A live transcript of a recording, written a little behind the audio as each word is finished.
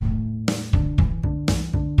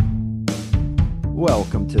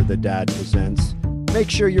Welcome to The Dad Presents.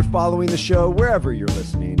 Make sure you're following the show wherever you're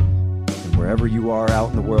listening. And wherever you are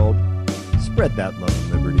out in the world, spread that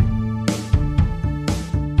love and liberty.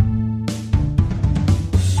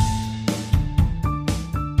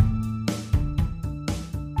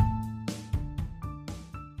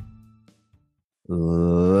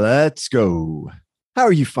 Let's go. How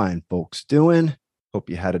are you fine folks doing?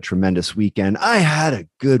 Hope you had a tremendous weekend. I had a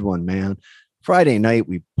good one, man. Friday night,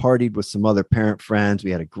 we partied with some other parent friends.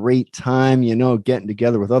 We had a great time, getting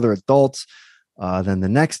together with other adults. Then the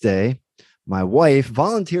next day, my wife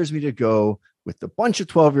volunteers me to go with a bunch of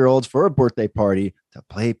 12-year-olds for a birthday party to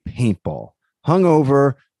play paintball.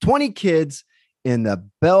 Hungover, 20 kids in the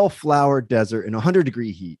Bellflower Desert in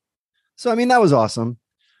 100-degree heat. So, that was awesome.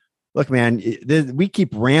 Look, man, we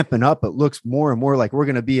keep ramping up. It looks more and more like we're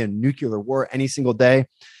going to be in nuclear war any single day.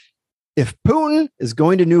 If Putin is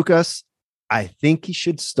going to nuke us, I think he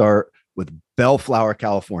should start with Bellflower,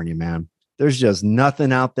 California, man. There's just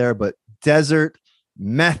nothing out there but desert,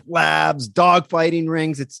 meth labs, dogfighting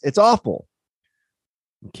rings. It's awful.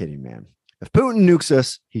 I'm kidding, man. If Putin nukes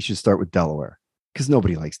us, he should start with Delaware because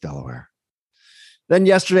nobody likes Delaware. Then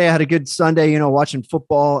yesterday I had a good Sunday, watching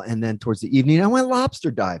football. And then towards the evening, I went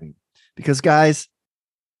lobster diving because, guys,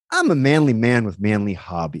 I'm a manly man with manly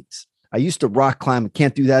hobbies. I used to rock climb. I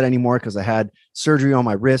can't do that anymore because I had surgery on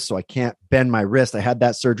my wrist, so I can't bend my wrist. I had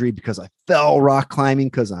that surgery because I fell rock climbing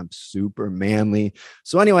because I'm super manly.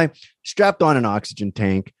 So anyway, strapped on an oxygen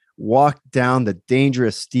tank, walked down the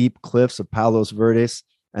dangerous steep cliffs of Palos Verdes,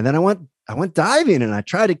 and then I went diving and I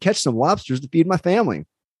tried to catch some lobsters to feed my family.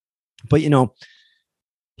 But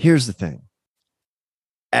here's the thing.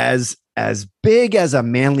 As big as a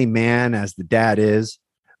manly man as the dad is,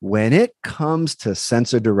 when it comes to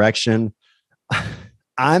sense of direction,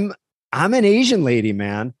 I'm an Asian lady,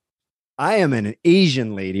 man. I am an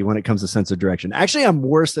Asian lady when it comes to sense of direction. Actually, I'm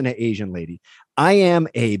worse than an Asian lady. I am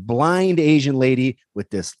a blind Asian lady with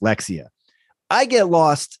dyslexia. I get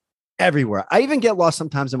lost everywhere. I even get lost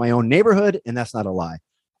sometimes in my own neighborhood, and that's not a lie.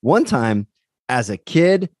 One time, as a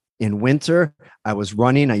kid in winter, I was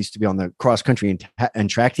running. I used to be on the cross country and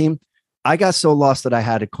track team. I got so lost that I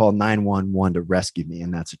had to call 911 to rescue me.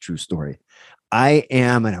 And that's a true story. I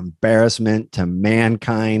am an embarrassment to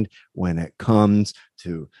mankind when it comes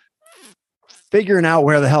to figuring out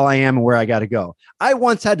where the hell I am and where I got to go. I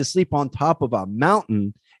once had to sleep on top of a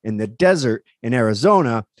mountain in the desert in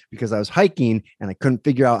Arizona because I was hiking and I couldn't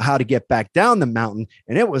figure out how to get back down the mountain.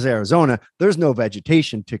 And it was Arizona. There's no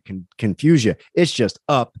vegetation to confuse you. It's just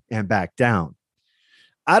up and back down.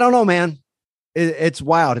 I don't know, man. It's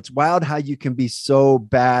wild. It's wild how you can be so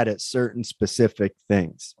bad at certain specific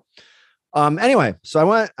things. Anyway, so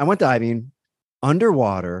I went diving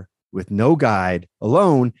underwater with no guide,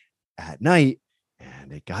 alone at night,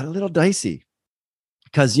 and it got a little dicey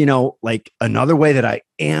because, like another way that I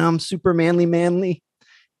am super manly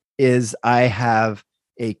is I have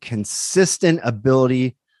a consistent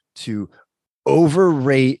ability to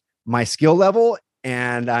overrate my skill level,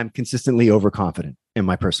 and I'm consistently overconfident in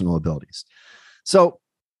my personal abilities. So,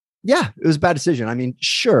 yeah, it was a bad decision.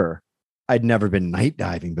 Sure, I'd never been night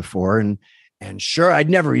diving before, and sure, I'd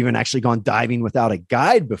never even actually gone diving without a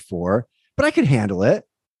guide before, but I could handle it.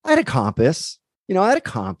 I had a compass. I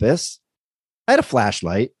had a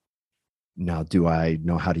flashlight. Now, do I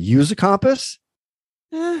know how to use a compass?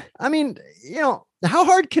 How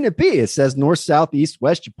hard can it be? It says north, south, east,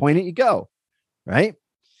 west. You point it, you go, right?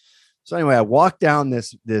 So anyway, I walked down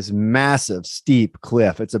this massive, steep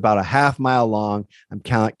cliff. It's about a half mile long. I'm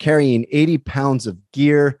carrying 80 pounds of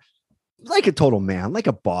gear, like a total man, like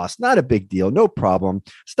a boss, not a big deal, no problem.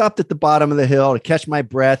 Stopped at the bottom of the hill to catch my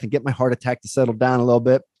breath and get my heart attack to settle down a little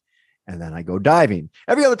bit. And then I go diving.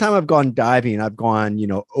 Every other time I've gone diving, I've gone,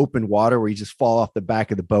 open water where you just fall off the back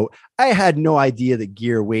of the boat. I had no idea that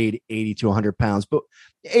gear weighed 80 to 100 pounds, but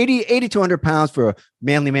 80 to 100 pounds for a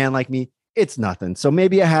manly man like me, it's nothing. So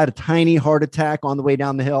maybe I had a tiny heart attack on the way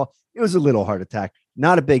down the hill. It was a little heart attack,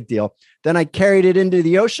 not a big deal. Then I carried it into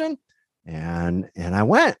the ocean and I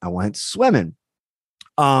went swimming.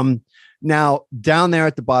 Now down there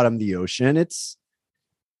at the bottom of the ocean, it's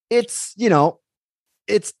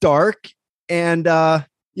dark and,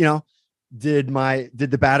 did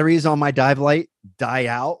the batteries on my dive light die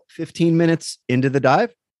out 15 minutes into the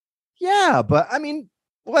dive? Yeah, but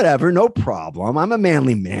whatever, no problem. I'm a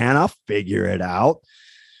manly man. I'll figure it out.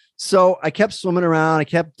 So I kept swimming around. I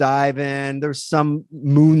kept diving. There's some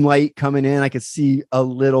moonlight coming in. I could see a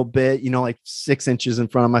little bit, like 6 inches in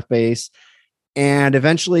front of my face. And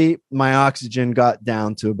eventually my oxygen got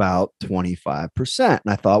down to about 25%. And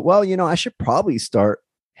I thought, well, I should probably start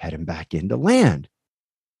heading back into land.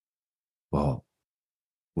 Well,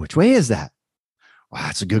 Which way is that? Well,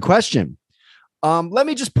 that's a good question. Let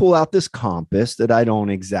me just pull out this compass that I don't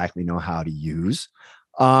exactly know how to use.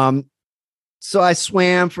 So I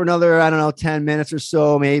swam for another, I don't know, 10 minutes or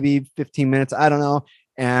so, maybe 15 minutes. I don't know.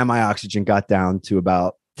 And my oxygen got down to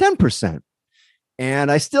about 10%.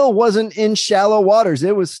 And I still wasn't in shallow waters.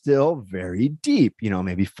 It was still very deep,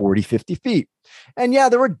 maybe 40, 50 feet. And yeah,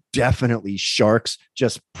 there were definitely sharks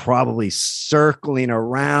just probably circling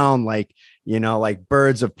around like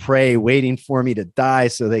birds of prey waiting for me to die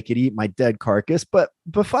so they could eat my dead carcass. But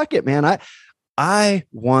fuck it, man. I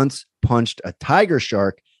once punched a tiger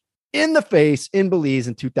shark in the face in Belize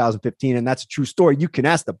in 2015. And that's a true story. You can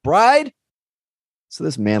ask the bride. So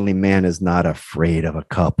this manly man is not afraid of a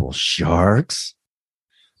couple sharks.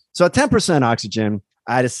 So at 10% oxygen,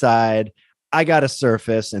 I decide I got to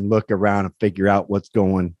surface and look around and figure out what's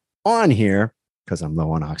going on here because I'm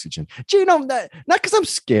low on oxygen. Not because I'm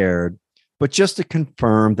scared, but just to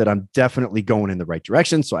confirm that I'm definitely going in the right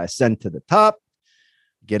direction. So I ascend to the top,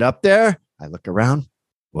 get up there. I look around.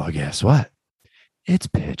 Well, guess what? It's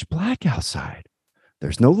pitch black outside.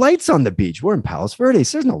 There's no lights on the beach. We're in Palos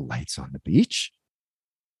Verdes. There's no lights on the beach.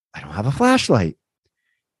 I don't have a flashlight.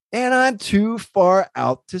 And I'm too far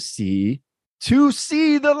out to see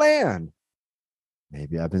the land.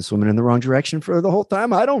 Maybe I've been swimming in the wrong direction for the whole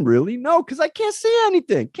time. I don't really know because I can't see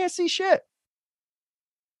anything. Can't see shit.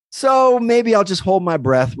 So maybe I'll just hold my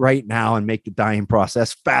breath right now and make the dying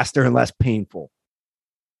process faster and less painful.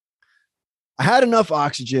 I had enough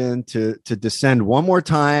oxygen to descend one more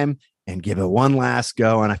time and give it one last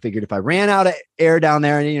go. And I figured if I ran out of air down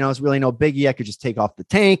there and, it's really no biggie, I could just take off the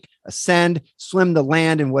tank, ascend, swim the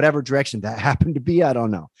land in whatever direction that happened to be. I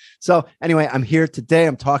don't know. So anyway, I'm here today.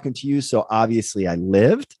 I'm talking to you. So obviously I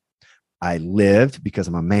lived because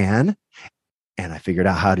I'm a man and I figured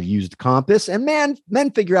out how to use the compass, and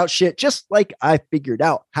men figure out shit just like I figured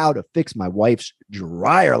out how to fix my wife's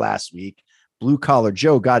dryer last week. Blue collar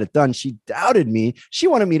Joe got it done. She doubted me. She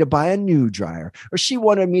wanted me to buy a new dryer, or she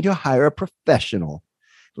wanted me to hire a professional.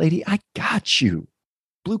 Lady, I got you.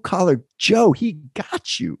 Blue collar Joe, he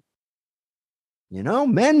got you.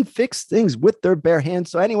 Men fix things with their bare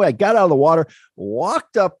hands. So anyway, I got out of the water,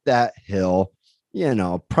 walked up that hill,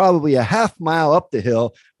 probably a half mile up the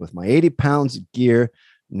hill with my 80 pounds of gear.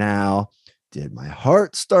 Now, did my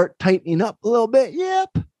heart start tightening up a little bit?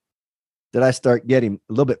 Yep. Did I start getting a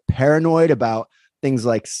little bit paranoid about things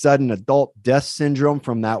like sudden adult death syndrome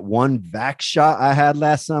from that one vax shot I had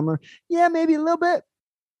last summer? Yeah, maybe a little bit.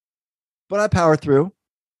 But I powered through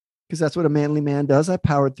because that's what a manly man does. I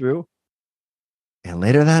powered through. And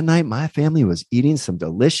later that night, my family was eating some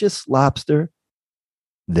delicious lobster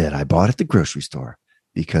that I bought at the grocery store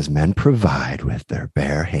because men provide with their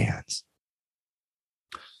bare hands.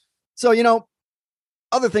 So,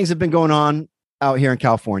 other things have been going on out here in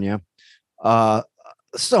California.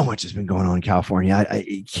 So much has been going on in California.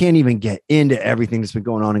 I can't even get into everything that's been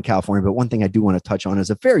going on in California. But one thing I do want to touch on is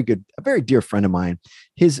a very dear friend of mine,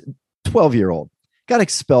 his 12-year-old got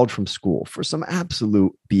expelled from school for some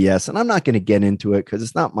absolute BS. And I'm not going to get into it because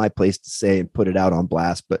it's not my place to say and put it out on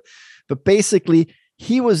blast. But basically,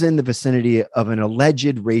 he was in the vicinity of an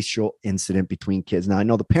alleged racial incident between kids. Now, I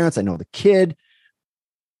know the parents, I know the kid.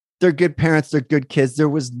 They're good parents. They're good kids. There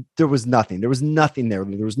was nothing. There was nothing there.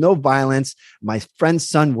 There was no violence. My friend's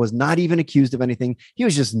son was not even accused of anything. He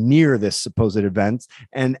was just near this supposed event.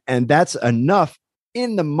 And that's enough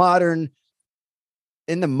in the modern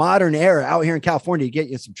era out here in California to get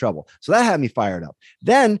you in some trouble. So that had me fired up.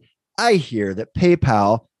 Then I hear that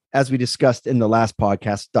PayPal, as we discussed in the last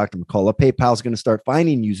podcast, Dr. McCullough, PayPal is going to start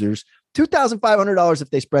fining users $2,500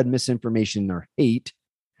 if they spread misinformation or hate.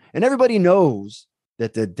 And everybody knows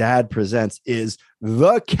that the Dad Presents is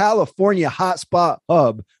the California hotspot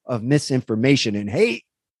hub of misinformation and hate,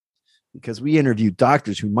 because we interview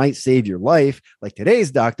doctors who might save your life, like today's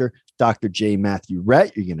doctor, Dr. J. Matthew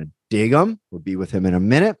Rhett. You're going to dig him. We'll be with him in a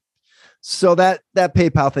minute. So that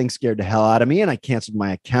PayPal thing scared the hell out of me, and I canceled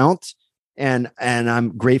my account. And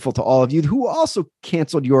I'm grateful to all of you who also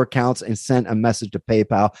canceled your accounts and sent a message to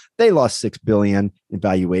PayPal. They lost $6 billion in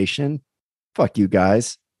valuation. Fuck you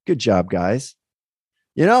guys. Good job, guys.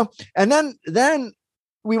 And then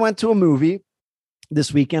we went to a movie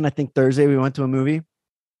this weekend. I think Thursday we went to a movie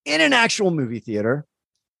in an actual movie theater.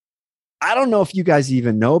 I don't know if you guys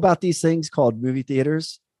even know about these things called movie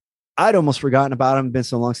theaters. I'd almost forgotten about them. It's been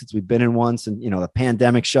so long since we've been in one. And, the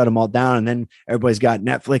pandemic shut them all down. And then everybody's got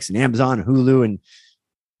Netflix and Amazon and Hulu, and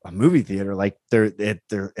a movie theater. Like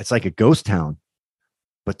it's like a ghost town.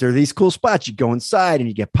 But there are these cool spots. You go inside and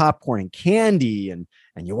you get popcorn and candy, and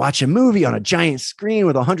you watch a movie on a giant screen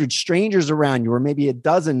with 100 strangers around you, or maybe a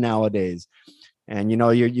dozen nowadays. and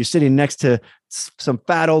you're sitting next to some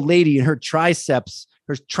fat old lady, and her triceps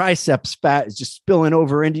fat is just spilling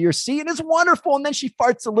over into your seat, and it's wonderful. And then she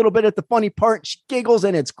farts a little bit at the funny part, and she giggles,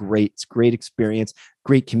 and it's great. It's a great experience,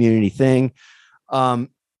 great community thing. But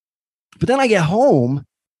then I get home,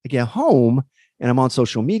 and I'm on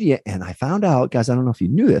social media, and I found out, guys, I don't know if you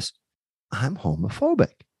knew this, I'm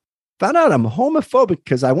homophobic. Found out I'm homophobic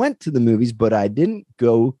because I went to the movies, but I didn't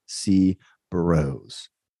go see Bros.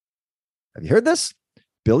 Have you heard this?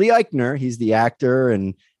 Billy Eichner, he's the actor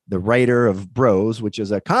and the writer of Bros, which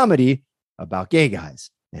is a comedy about gay guys.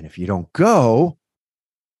 And if you don't go,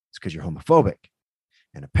 it's because you're homophobic.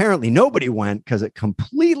 And apparently nobody went because it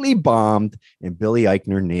completely bombed, and Billy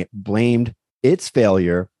Eichner blamed its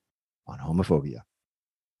failure on homophobia.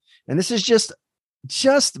 And this is just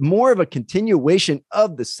more of a continuation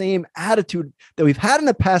of the same attitude that we've had in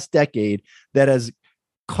the past decade that has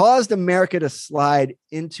caused America to slide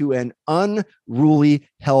into an unruly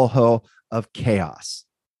hellhole of chaos.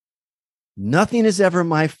 Nothing is ever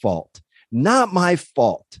my fault. Not my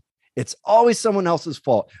fault. It's always someone else's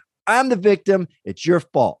fault. I'm the victim. It's your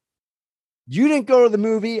fault. You didn't go to the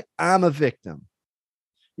movie. I'm a victim.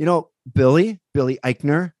 Billy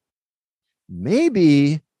Eichner,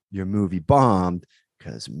 maybe your movie bombed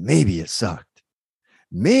because maybe it sucked.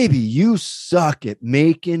 Maybe you suck at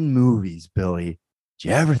making movies, Billy. Did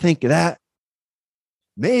you ever think of that?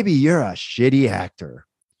 Maybe you're a shitty actor.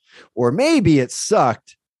 Or maybe it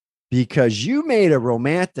sucked because you made a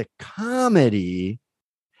romantic comedy,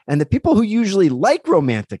 and the people who usually like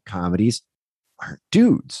romantic comedies aren't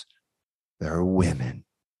dudes. They're women.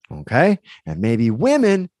 Okay? And maybe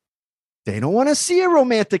women, they don't want to see a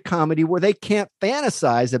romantic comedy where they can't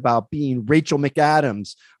fantasize about being Rachel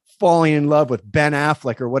McAdams falling in love with Ben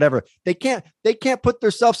Affleck or whatever. They can't put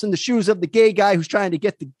themselves in the shoes of the gay guy who's trying to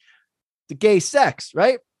get the gay sex,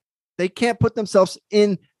 right? They can't put themselves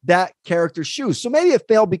in that character's shoes. So maybe it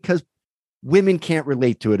failed because women can't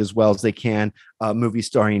relate to it as well as they can a movie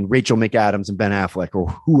starring Rachel McAdams and Ben Affleck or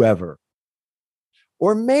whoever.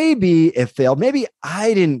 Or maybe it failed. Maybe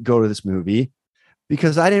I didn't go to this movie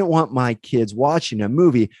because I didn't want my kids watching a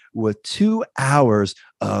movie with 2 hours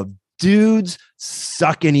of dudes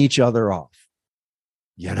sucking each other off.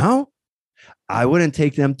 I wouldn't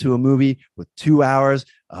take them to a movie with 2 hours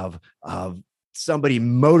of somebody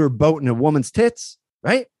motorboating a woman's tits,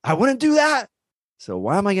 right? I wouldn't do that. So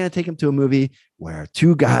why am I going to take them to a movie where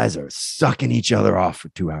 2 guys are sucking each other off for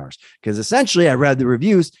 2 hours? Because essentially, I read the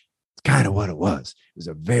reviews. It's kind of what it was. It was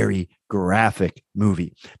a very graphic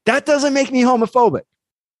movie. That doesn't make me homophobic. It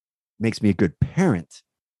makes me a good parent,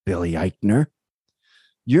 Billy Eichner.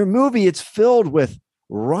 Your movie, it's filled with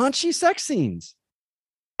raunchy sex scenes.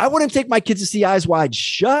 I wouldn't take my kids to see Eyes Wide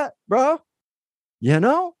Shut, bro. I'm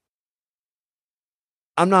not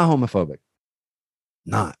homophobic.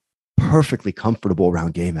 Not perfectly comfortable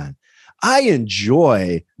around gay men. I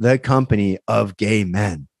enjoy the company of gay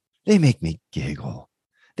men. They make me giggle.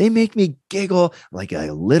 They make me giggle like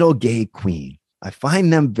a little gay queen. I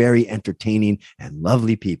find them very entertaining and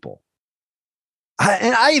lovely people.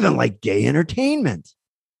 I even like gay entertainment.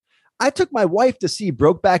 I took my wife to see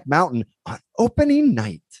Brokeback Mountain on opening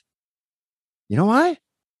night. You know why?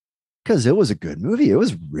 Because it was a good movie. It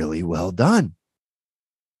was really well done.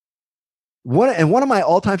 One of my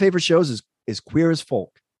all-time favorite shows is Queer as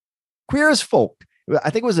Folk. Queer as Folk. I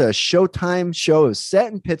think it was a Showtime show. It was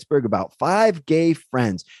set in Pittsburgh about 5 gay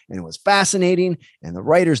friends, and it was fascinating. And the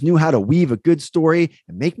writers knew how to weave a good story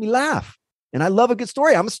and make me laugh. And I love a good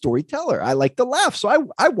story. I'm a storyteller. I like to laugh. So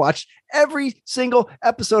I watched every single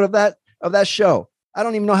episode of that show. I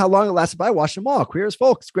don't even know how long it lasted, but I watched them all. Queer as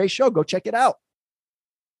Folk. It's a great show. Go check it out.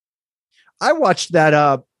 I watched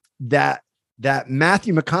that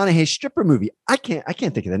Matthew McConaughey stripper movie. I can't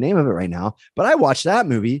think of the name of it right now, but I watched that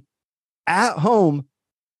movie at home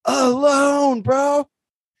alone, bro.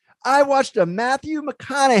 I watched a Matthew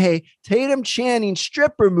McConaughey, Tatum Channing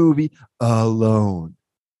stripper movie alone.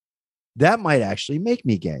 That might actually make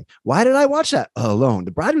me gay. Why did I watch that alone?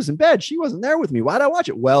 The bride was in bed. She wasn't there with me. Why did I watch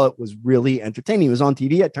it? Well, it was really entertaining. It was on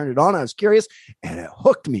TV. I turned it on. I was curious and it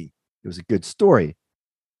hooked me. It was a good story.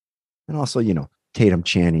 And also, Tatum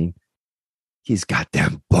Channing, he's got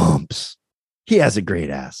them bumps. He has a great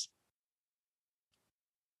ass.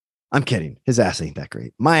 I'm kidding. His ass ain't that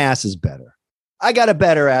great. My ass is better. I got a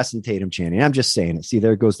better ass than Tatum Channing. I'm just saying it. See,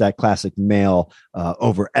 there goes that classic male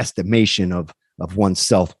overestimation of one's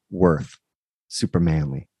self-worth. Super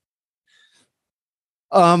manly.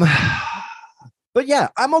 But yeah,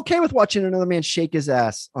 I'm okay with watching another man shake his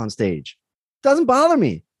ass on stage. Doesn't bother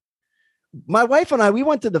me. My wife and I, we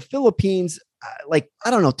went to the Philippines, I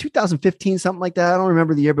don't know, 2015, something like that. I don't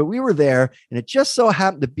remember the year, but we were there. And it just so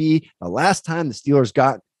happened to be the last time the Steelers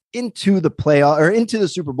got into the playoff or into the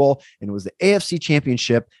Super Bowl. And it was the AFC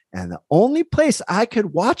Championship. And the only place I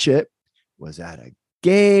could watch it was at a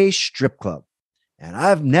gay strip club. And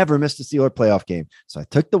I've never missed a Steeler playoff game. So I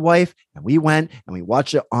took the wife and we went and we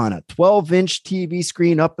watched it on a 12-inch TV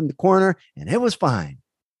screen up in the corner, and it was fine.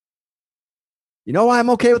 You know why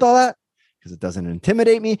I'm okay with all that? Because it doesn't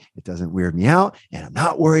intimidate me. It doesn't weird me out. And I'm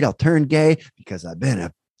not worried I'll turn gay because I've been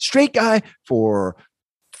a straight guy for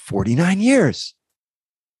 49 years.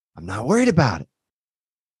 I'm not worried about it.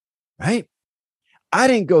 Right? I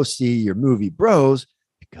didn't go see your movie Bros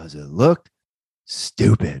because it looked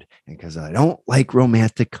stupid and because I don't like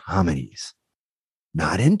romantic comedies.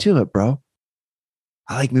 Not into it, bro.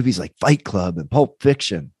 I like movies like Fight Club and Pulp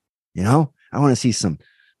Fiction. You know, I want to see some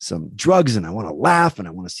drugs and I want to laugh and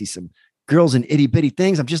I want to see some girls in itty bitty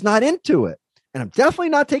things. I'm just not into it. And I'm definitely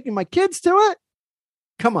not taking my kids to it.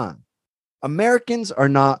 Come on. Americans are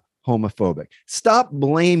not homophobic. Stop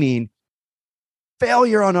blaming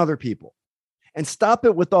failure on other people. And stop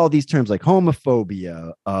it with all these terms like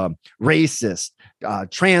homophobia, racist,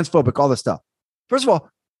 transphobic, all this stuff. First of all,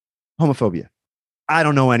 homophobia. I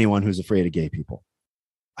don't know anyone who's afraid of gay people.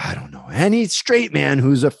 I don't know any straight man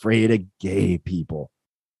who's afraid of gay people.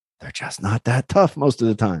 They're just not that tough most of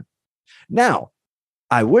the time. Now,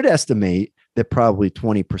 I would estimate that probably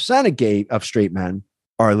 20% of straight men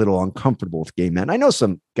are a little uncomfortable with gay men. I know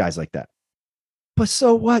some guys like that. But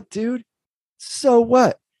so what, dude? So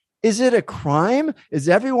what? Is it a crime? Is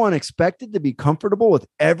everyone expected to be comfortable with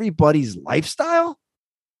everybody's lifestyle?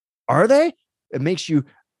 Are they? It makes you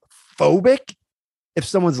phobic if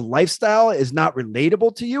someone's lifestyle is not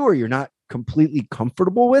relatable to you or you're not completely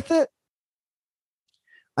comfortable with it.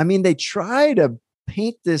 I mean, they try to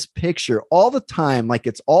paint this picture all the time like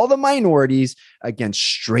it's all the minorities against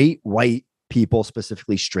straight white people,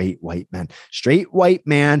 specifically straight white men. Straight white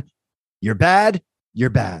man, you're bad,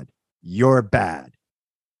 you're bad, you're bad.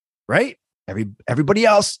 Right? Everybody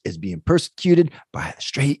else is being persecuted by a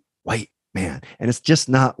straight white man. And it's just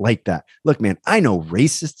not like that. Look, man, I know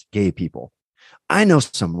racist gay people. I know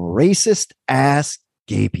some racist ass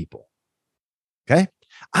gay people. Okay?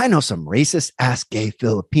 I know some racist ass gay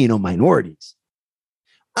Filipino minorities.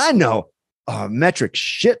 I know a metric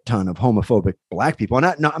shit ton of homophobic black people. And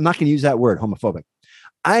I'm not going to use that word, homophobic.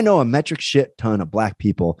 I know a metric shit ton of black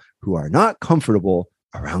people who are not comfortable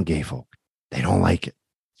around gay folk. They don't like it.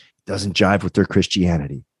 Doesn't jive with their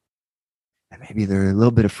Christianity. And maybe they're a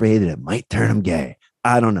little bit afraid that it might turn them gay.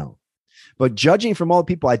 I don't know. But judging from all the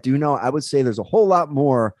people I do know, I would say there's a whole lot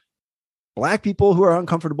more black people who are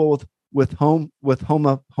uncomfortable with homos.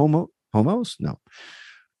 No.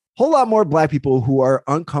 Whole lot more black people who are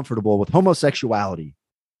uncomfortable with homosexuality.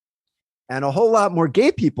 And a whole lot more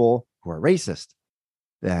gay people who are racist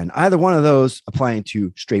than either one of those applying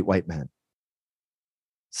to straight white men.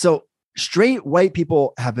 So straight white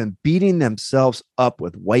people have been beating themselves up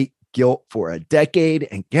with white guilt for a decade.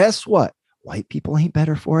 And guess what? White people ain't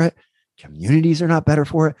better for it. Communities are not better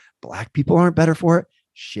for it. Black people aren't better for it.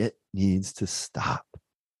 Shit needs to stop.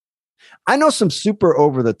 I know some super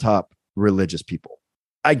over the top religious people.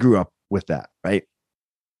 I grew up with that, right?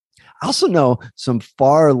 I also know some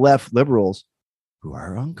far left liberals who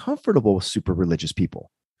are uncomfortable with super religious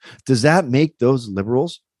people. Does that make those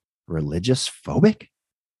liberals religious phobic?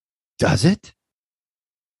 Does it?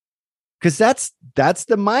 Because that's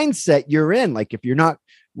the mindset you're in. Like if you're not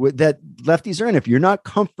that lefties are in, if you're not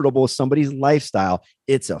comfortable with somebody's lifestyle,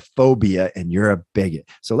 it's a phobia and you're a bigot.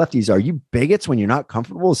 So lefties, are you bigots when you're not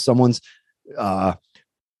comfortable with someone's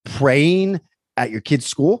praying at your kid's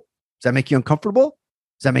school? Does that make you uncomfortable?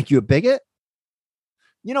 Does that make you a bigot?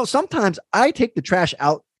 You know, sometimes I take the trash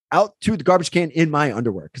out to the garbage can in my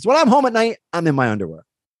underwear because when I'm home at night, I'm in my underwear.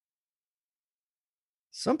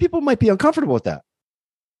 Some people might be uncomfortable with that.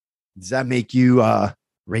 Does that make you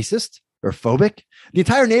racist or phobic? The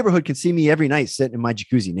entire neighborhood can see me every night sitting in my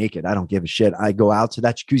jacuzzi naked. I don't give a shit. I go out to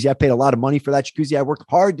that jacuzzi. I paid a lot of money for that jacuzzi. I worked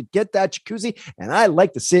hard to get that jacuzzi, and I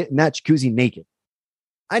like to sit in that jacuzzi naked.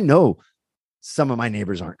 I know some of my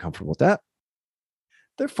neighbors aren't comfortable with that.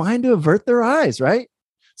 They're fine to avert their eyes, right?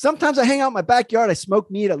 Sometimes I hang out in my backyard. I smoke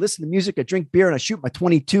meat. I listen to music. I drink beer and I shoot my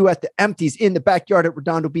 22 at the empties in the backyard at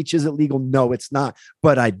Redondo Beach. Is it legal? No, it's not,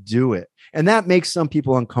 but I do it. And that makes some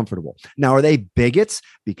people uncomfortable. Now, are they bigots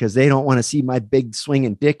because they don't want to see my big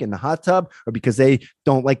swinging dick in the hot tub or because they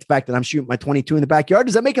don't like the fact that I'm shooting my 22 in the backyard?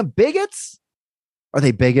 Does that make them bigots? Are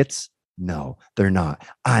they bigots? No, they're not.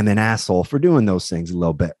 I'm an asshole for doing those things a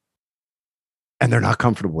little bit. And they're not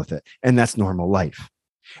comfortable with it. And that's normal life.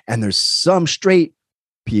 And there's some straight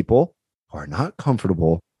people who are not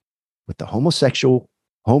comfortable with the homosexual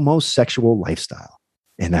lifestyle.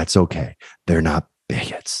 And that's okay. They're not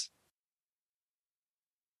bigots.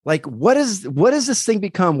 Like, what does this thing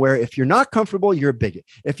become where if you're not comfortable, you're a bigot?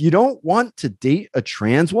 If you don't want to date a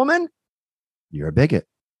trans woman, you're a bigot.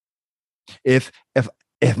 If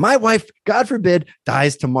my wife, God forbid,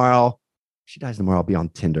 dies tomorrow, she dies tomorrow, I'll be on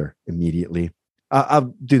Tinder immediately.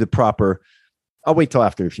 I'll do the proper. I'll wait till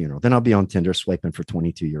after the funeral. Then I'll be on Tinder swiping for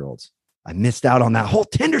 22-year-olds. I missed out on that whole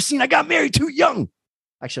Tinder scene. I got married too young.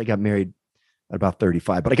 Actually, I got married at about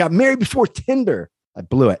 35, but I got married before Tinder. I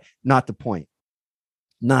blew it. Not the point.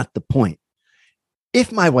 Not the point.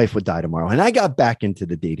 If my wife would die tomorrow and I got back into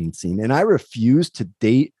the dating scene and I refused to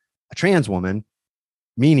date a trans woman,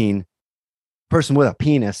 meaning a person with a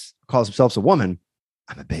penis calls themselves a woman,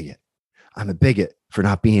 I'm a bigot. I'm a bigot for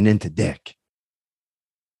not being into dick.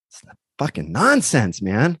 It's fucking nonsense,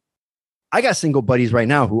 man. I got single buddies right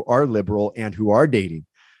now who are liberal and who are dating.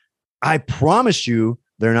 I promise you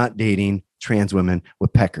they're not dating trans women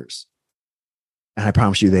with peckers. And I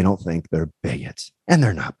promise you they don't think they're bigots. And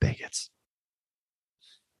they're not bigots.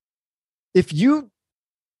 If you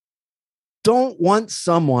don't want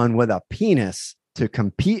someone with a penis to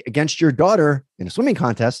compete against your daughter in a swimming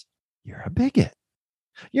contest, you're a bigot.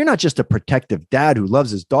 You're not just a protective dad who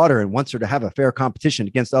loves his daughter and wants her to have a fair competition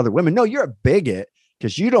against other women. No, you're a bigot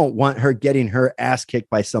because you don't want her getting her ass kicked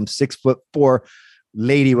by some 6'4"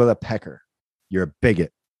 lady with a pecker. You're a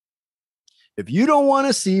bigot. If you don't want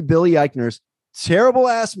to see Billy Eichner's terrible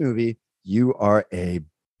ass movie, you are a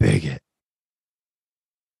bigot.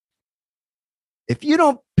 If you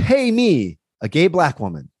don't pay me, a gay black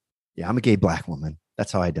woman, yeah, I'm a gay black woman.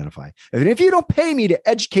 That's how I identify. And if you don't pay me to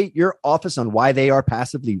educate your office on why they are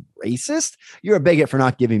passively racist, you're a bigot for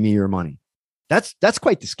not giving me your money. That's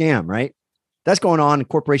quite the scam, right? That's going on in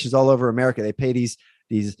corporations all over America. They pay these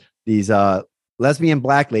lesbian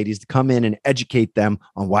black ladies to come in and educate them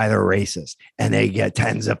on why they're racist. And they get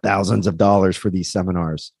tens of thousands of dollars for these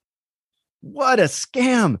seminars. What a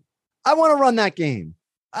scam. I want to run that game.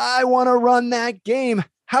 I want to run that game.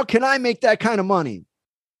 How can I make that kind of money?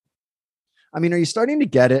 I mean, are you starting to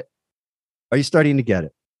get it? Are you starting to get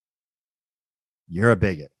it? You're a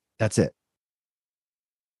bigot. That's it.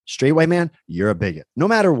 Straight white man, you're a bigot. No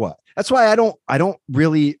matter what. That's why I don't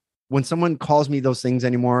really, when someone calls me those things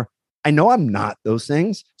anymore, I know I'm not those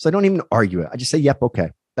things. So I don't even argue it. I just say, yep,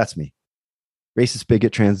 okay, that's me. Racist,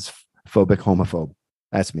 bigot, transphobic, homophobe.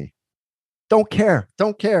 That's me. Don't care.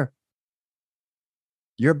 Don't care.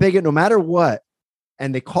 You're a bigot no matter what.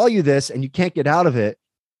 And they call you this and you can't get out of it.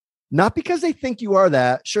 Not because they think you are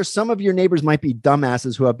that. Sure, some of your neighbors might be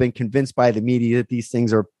dumbasses who have been convinced by the media that these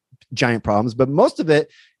things are giant problems, but most of it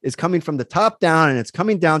is coming from the top down and it's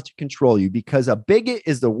coming down to control you because a bigot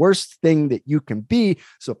is the worst thing that you can be.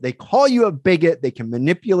 So if they call you a bigot, they can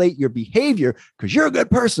manipulate your behavior because you're a good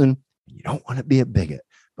person and you don't want to be a bigot.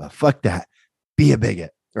 But fuck that. Be a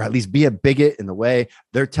bigot, or at least be a bigot in the way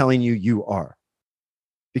they're telling you you are.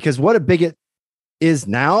 Because what a bigot is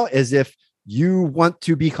now is if you want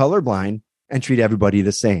to be colorblind and treat everybody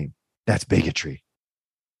the same. That's bigotry.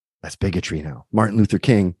 That's bigotry now. Martin Luther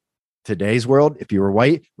King, today's world, if you were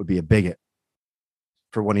white, would be a bigot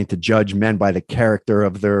for wanting to judge men by the character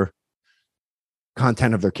of their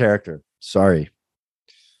content of their character. Sorry.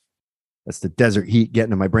 That's the desert heat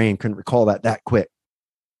getting to my brain. Couldn't recall that quick.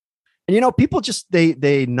 And, you know, people just,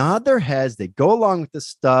 they nod their heads. They go along with this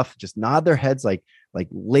stuff, just nod their heads like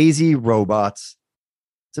lazy robots.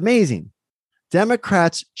 It's amazing.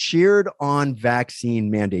 Democrats cheered on vaccine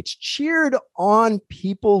mandates, cheered on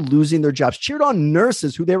people losing their jobs, cheered on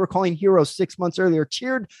nurses who they were calling heroes 6 months earlier,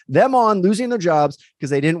 cheered them on losing their jobs because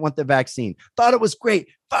they didn't want the vaccine. Thought it was great.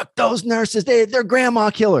 Fuck those nurses. They're grandma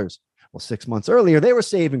killers. Well, 6 months earlier, they were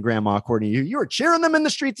saving grandma, according to you. You were cheering them in the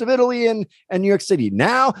streets of Italy and New York City.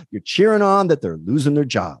 Now you're cheering on that they're losing their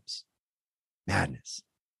jobs. Madness.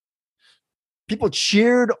 People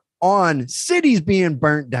cheered on cities being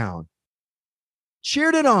burnt down.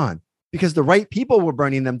 Cheered it on because the right people were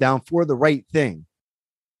burning them down for the right thing.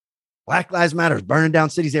 Black Lives Matter is burning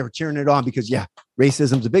down cities. They were cheering it on because, yeah,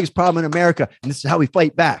 racism is the biggest problem in America, and this is how we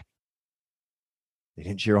fight back. They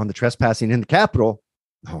didn't cheer on the trespassing in the Capitol.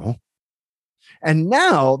 No. And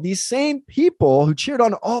now these same people who cheered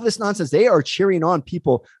on all this nonsense, they are cheering on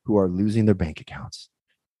people who are losing their bank accounts.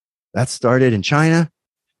 That started in China,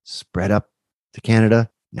 spread up to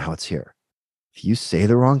Canada. Now it's here. If you say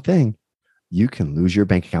the wrong thing, you can lose your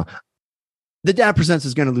bank account. The Dad Presents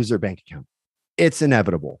is going to lose their bank account. It's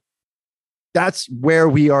inevitable. That's where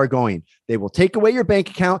we are going. They will take away your bank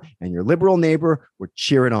account and your liberal neighbor will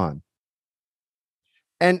cheer it on.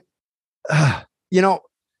 And, you know,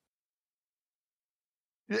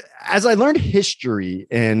 as I learned history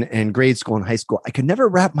in grade school and high school, I could never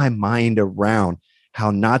wrap my mind around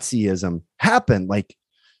how Nazism happened. Like,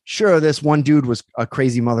 sure, this one dude was a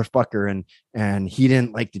crazy motherfucker and he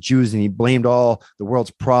didn't like the Jews and he blamed all the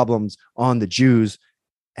world's problems on the Jews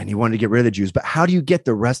and he wanted to get rid of the Jews. But how do you get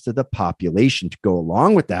the rest of the population to go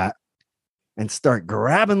along with that and start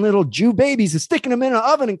grabbing little Jew babies and sticking them in an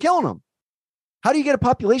oven and killing them? How do you get a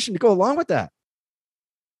population to go along with that?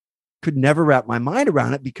 Could never wrap my mind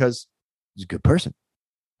around it because he's a good person.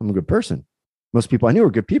 I'm a good person. Most people I knew were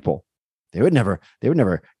good people. They would never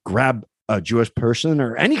grab a Jewish person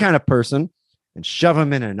or any kind of person and shove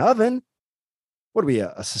them in an oven. What are we,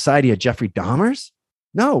 a society of Jeffrey Dahmers?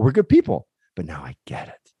 No, we're good people. But now I get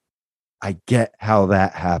it. I get how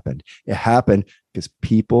that happened. It happened because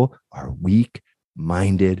people are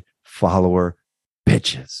weak-minded follower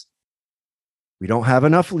bitches. We don't have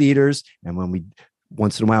enough leaders. And when we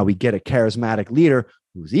once in a while we get a charismatic leader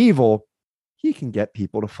who's evil, he can get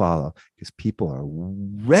people to follow because people are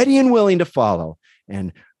ready and willing to follow.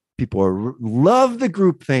 And people love the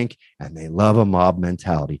groupthink and they love a mob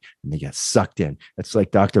mentality and they get sucked in. It's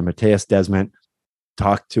like Dr. Matthias Desmond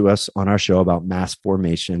talked to us on our show about mass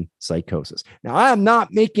formation psychosis. Now, I am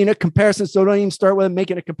not making a comparison, so don't even start with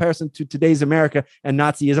making a comparison to today's America and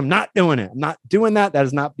Nazism. Not doing it. I'm not doing that. That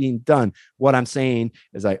is not being done. What I'm saying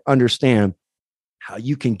is I understand how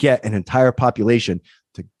you can get an entire population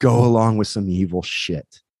to go along with some evil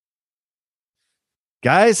shit.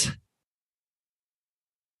 Guys,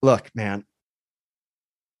 look, man,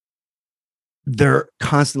 they're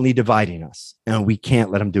constantly dividing us and we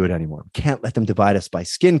can't let them do it anymore. We can't let them divide us by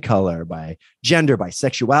skin color, by gender, by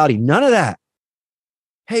sexuality, none of that.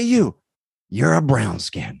 Hey, you're a brown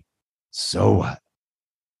skin. So what?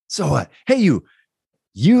 So what? Hey,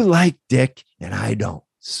 you like dick and I don't.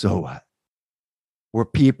 So what? We're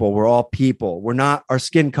people. We're all people. We're not our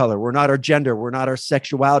skin color. We're not our gender. We're not our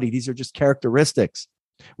sexuality. These are just characteristics.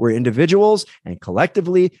 We're individuals, and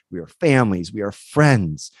collectively, we are families. We are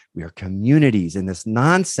friends. We are communities. And this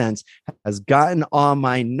nonsense has gotten on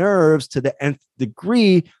my nerves to the nth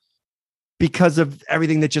degree because of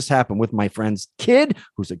everything that just happened with my friend's kid,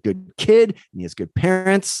 who's a good kid, and he has good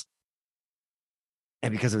parents.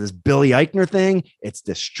 And because of this Billy Eichner thing, it's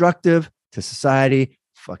destructive to society.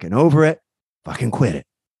 Fucking over it. Fucking quit it.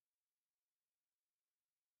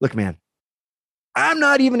 Look, man, I'm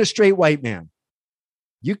not even a straight white man.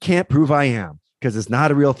 You can't prove I am because it's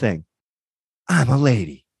not a real thing. I'm a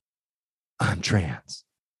lady. I'm trans.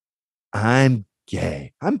 I'm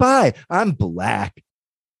gay. I'm bi. I'm black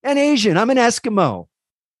and Asian. I'm an Eskimo.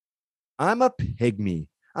 I'm a pygmy.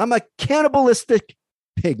 I'm a cannibalistic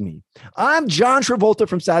pygmy. I'm John Travolta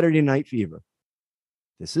from Saturday Night Fever.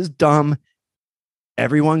 This is dumb.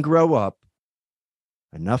 Everyone grow up.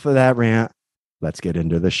 Enough of that rant. Let's get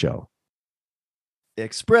into the show.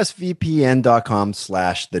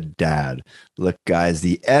 ExpressVPN.com/thedad. Look, guys,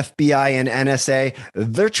 the FBI and NSA,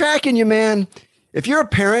 they're tracking you, man. If you're a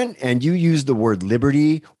parent and you use the word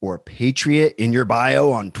liberty or patriot in your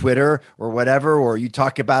bio on Twitter or whatever, or you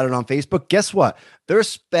talk about it on Facebook, guess what? They're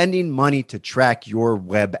spending money to track your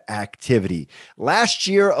web activity. Last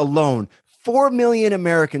year alone, 4 million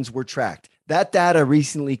Americans were tracked. That data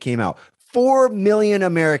recently came out. 4 million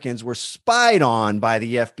Americans were spied on by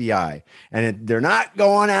the FBI, and they're not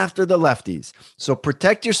going after the lefties. So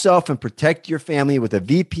protect yourself and protect your family with a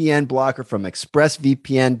VPN blocker from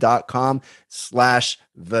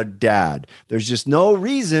expressvpn.com/thedad. There's just no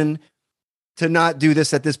reason to not do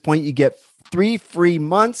this at this point. You get 3 free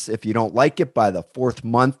months. If you don't like it by the 4th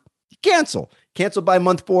month, you cancel. Cancel by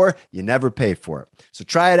month 4, you never pay for it. So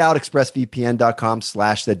try it out,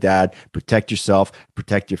 expressvpn.com/thedad. Protect yourself,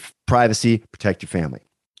 protect your privacy, protect your family.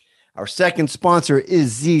 Our second sponsor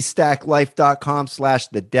is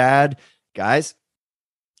zstacklife.com/thedad. Guys,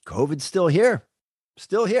 COVID's still here.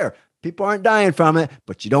 Still here. People aren't dying from it,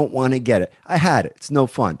 but you don't want to get it. I had it. It's no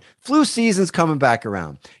fun. Flu season's coming back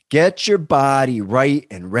around. Get your body right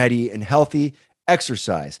and ready and healthy.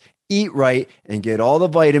 Exercise. Eat right and get all the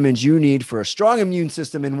vitamins you need for a strong immune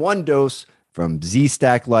system in one dose from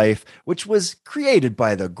Z-Stack Life, which was created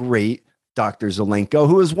by the great Dr. Zelenko,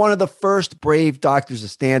 who was one of the first brave doctors to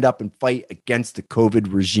stand up and fight against the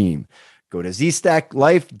COVID regime. Go to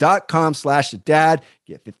zstacklife.com/dad.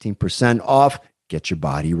 Get 15% off. Get your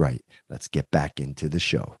body right. Let's get back into the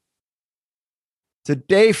show.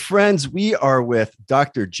 Today, friends, we are with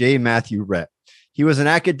Dr. J. Matthew Rhett. He was an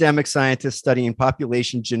academic scientist studying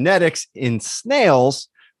population genetics in snails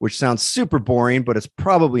which sounds super boring, but it's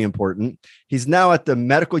probably important. He's now at the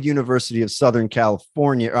Medical University of Southern Carolina,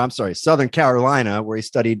 where he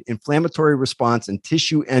studied inflammatory response and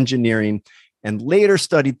tissue engineering and later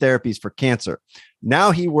studied therapies for cancer. Now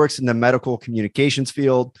he works in the medical communications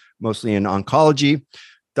field, mostly in oncology.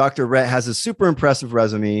 Dr. Rhett has a super impressive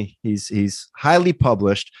resume. He's highly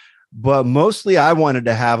published, but mostly I wanted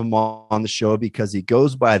to have him on the show because he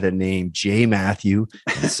goes by the name Jay Matthew,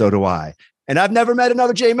 and so do I. And I've never met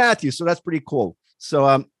another Jay Matthew, so that's pretty cool.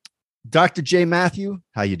 So, Dr. Jay Matthew,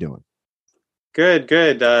 how you doing? Good.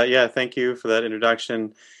 Yeah, thank you for that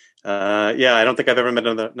introduction. Yeah, I don't think I've ever met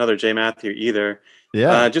another Jay Matthew either.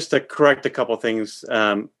 Yeah. Just to correct a couple things.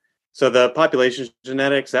 So the population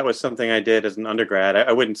genetics, that was something I did as an undergrad.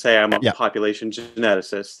 I wouldn't say I'm a population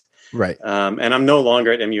geneticist. Right. And I'm no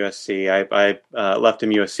longer at MUSC. I left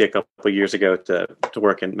MUSC a couple of years ago to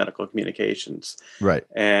work in medical communications. Right.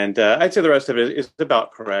 And I'd say the rest of it is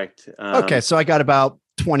about correct. Okay, so I got about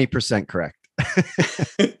 20% correct.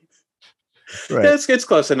 Right. It's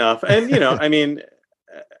close enough. And, I mean,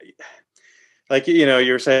 like, you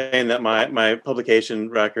were saying that my publication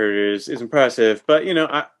record is impressive, but,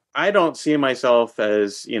 I don't see myself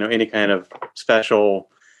as, any kind of special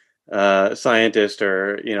scientist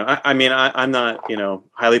or, I'm not,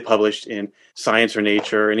 highly published in Science or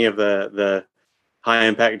Nature or any of the high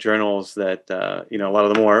impact journals that, a lot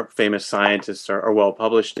of the more famous scientists are well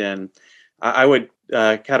published in. I would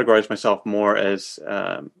categorize myself more as,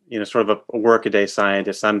 sort of a workaday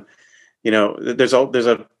scientist. I'm, there's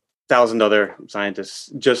a 1,000 other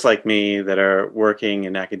scientists just like me that are working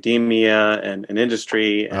in academia and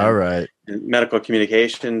industry and, all right, and medical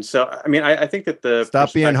communication. So, I mean, I think that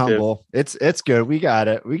stop being humble. It's good. We got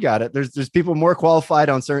it. There's people more qualified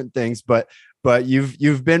on certain things, but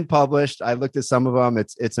you've been published. I looked at some of them.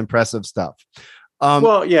 It's impressive stuff.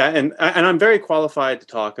 Well, yeah, and I'm very qualified to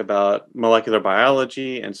talk about molecular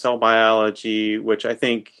biology and cell biology, which I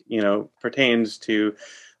think pertains to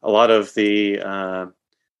a lot of the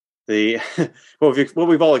what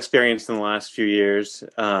we've all experienced in the last few years.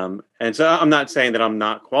 And so I'm not saying that I'm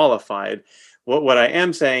not qualified. What I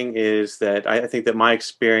am saying is that I think that my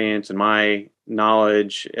experience and my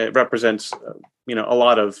knowledge represents a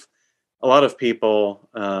lot of people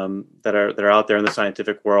that are out there in the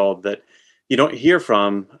scientific world that you don't hear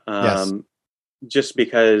from just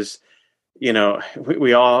because,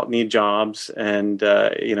 we all need jobs and,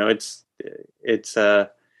 it's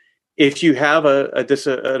if you have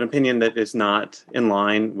an opinion that is not in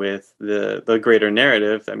line with the greater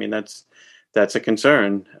narrative, I mean, that's a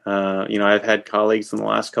concern. I've had colleagues in the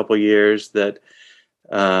last couple of years that,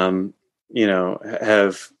 have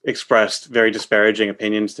expressed very disparaging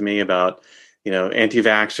opinions to me about,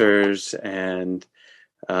 anti-vaxxers and,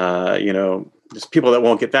 just people that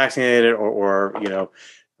won't get vaccinated or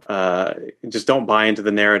just don't buy into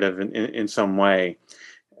the narrative in some way.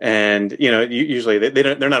 And, usually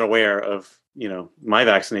they're not aware of, my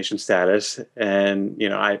vaccination status. And,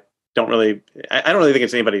 I don't really think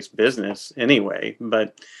it's anybody's business anyway,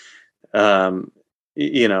 but, they're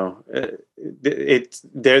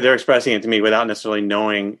expressing it to me without necessarily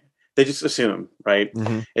knowing. They just assume, right?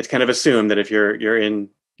 Mm-hmm. It's kind of assumed that if you're in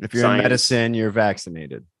science, medicine, you're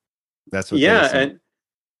vaccinated. That's what. And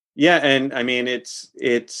I mean,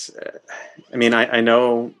 I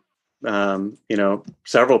know,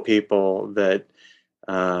 several people that,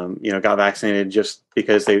 got vaccinated just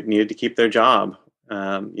because they needed to keep their job.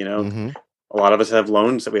 Mm-hmm. A lot of us have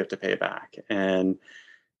loans that we have to pay back, and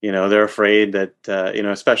they're afraid that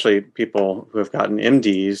especially people who have gotten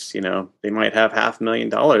MDs, they might have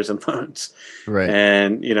 $500,000 in loans, right?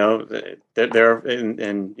 And they're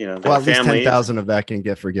and their at least families. 10,000 of that can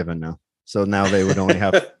get forgiven now. So now they would only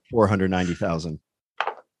have 490,000.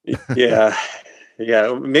 Yeah,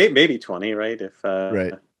 maybe 20, right? If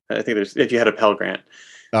right, I think if you had a Pell Grant.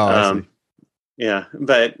 Oh, I see. Yeah,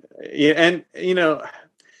 but and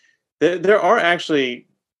there are actually.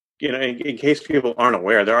 In case people aren't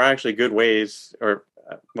aware, there are actually good ways, or,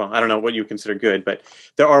 well, I don't know what you consider good, but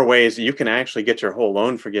there are ways that you can actually get your whole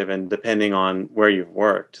loan forgiven depending on where you've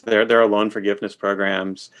worked. There are loan forgiveness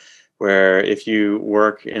programs where if you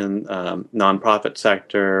work in nonprofit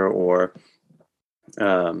sector or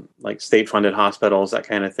like state-funded hospitals, that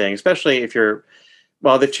kind of thing, especially if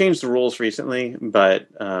they've changed the rules recently, but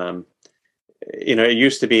it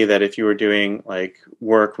used to be that if you were doing like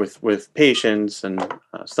work with patients and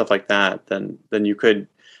stuff like that, then you could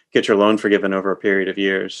get your loan forgiven over a period of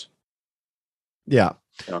years. Yeah.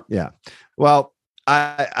 So. Yeah. Well,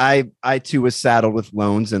 I too was saddled with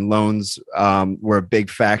loans, and loans were a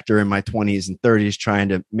big factor in my 20s and 30s trying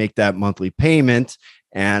to make that monthly payment.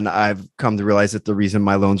 And I've come to realize that the reason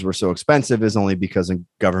my loans were so expensive is only because the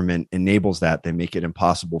government enables that. They make it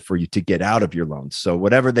impossible for you to get out of your loans. So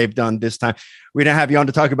whatever they've done this time, we don't have you on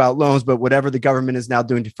to talk about loans, but whatever the government is now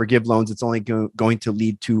doing to forgive loans, it's only going to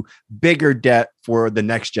lead to bigger debt for the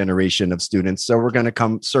next generation of students. So we're going to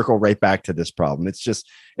come circle right back to this problem.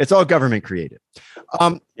 It's all government created.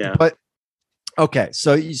 Yeah. But okay,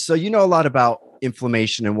 so you know a lot about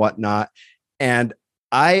inflammation and whatnot, and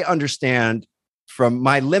I understand from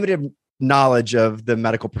my limited knowledge of the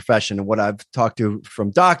medical profession and what I've talked to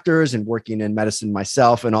from doctors and working in medicine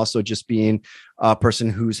myself, and also just being a person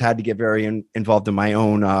who's had to get very involved in my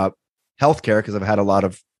own healthcare because I've had a lot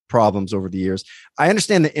of problems over the years. I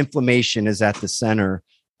understand that inflammation is at the center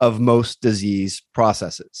of most disease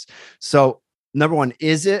processes. So, number one,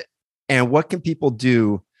 is it, and what can people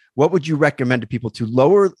do? What would you recommend to people to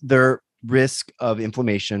lower their risk of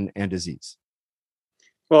inflammation and disease?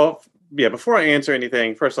 Well, yeah, before I answer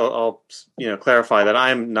anything, first I'll clarify that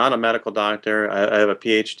I'm not a medical doctor. I have a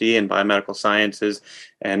PhD in biomedical sciences,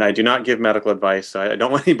 and I do not give medical advice. So I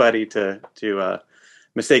don't want anybody to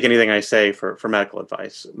mistake anything I say for medical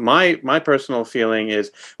advice. My personal feeling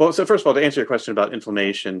is, well, so first of all, to answer your question about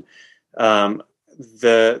inflammation,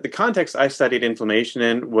 the context I studied inflammation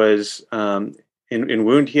in was in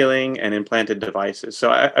wound healing and implanted devices.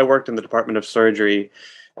 So I worked in the Department of Surgery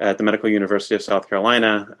at the Medical University of South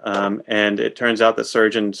Carolina, and it turns out that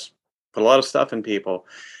surgeons put a lot of stuff in people.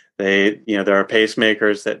 There are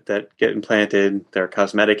pacemakers that get implanted. There are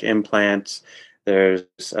cosmetic implants. There's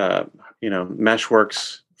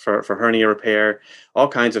meshworks for hernia repair, all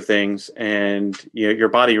kinds of things, and your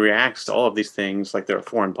body reacts to all of these things like they're a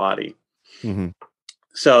foreign body. Mm-hmm.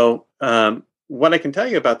 So what I can tell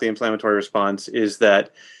you about the inflammatory response is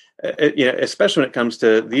that, especially when it comes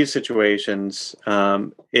to these situations,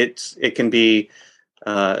 it can be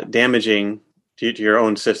damaging to your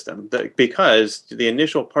own system because the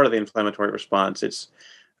initial part of the inflammatory response, it's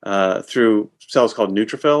through cells called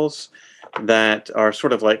neutrophils that are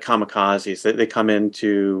sort of like kamikazes. They come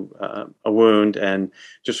into a wound and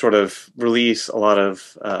just sort of release a lot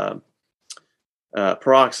of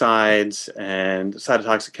peroxides and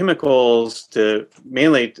cytotoxic chemicals the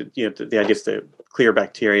idea is to clear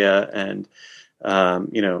bacteria and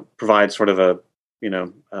provide sort of a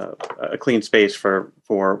clean space for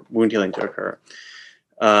wound healing to occur.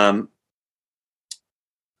 In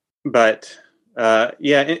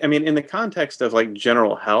the context of like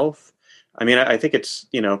general health, I think it's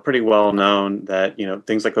pretty well known that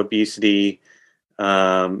things like obesity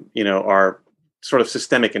are sort of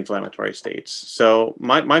systemic inflammatory states. So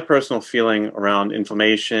my personal feeling around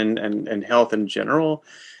inflammation and health in general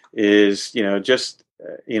is, to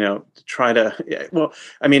try to,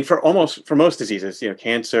 for most diseases,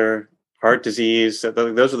 cancer, heart disease,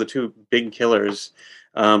 those are the two big killers.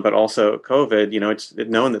 But also COVID, it's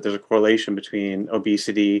known that there's a correlation between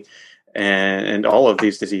obesity and all of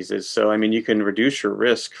these diseases. So, you can reduce your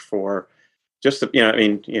risk for just,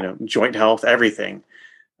 joint health, everything.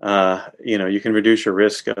 You can reduce your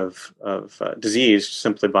risk of disease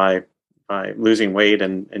simply by losing weight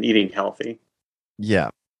and eating healthy. Yeah.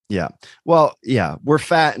 Yeah. Well, yeah, we're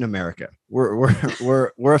fat in America.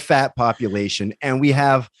 We're a fat population, and we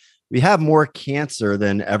have more cancer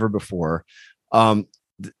than ever before.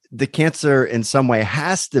 The cancer in some way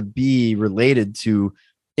has to be related to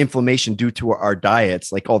inflammation due to our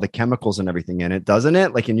diets, like all the chemicals and everything in it, doesn't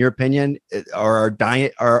it? Like, in your opinion, are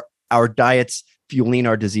our diets fueling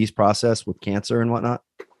our disease process with cancer and whatnot?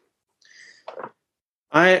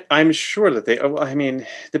 I'm sure that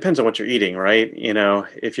depends on what you're eating, right?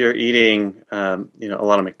 If you're eating, a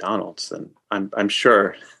lot of McDonald's, then I'm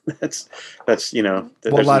sure that's well,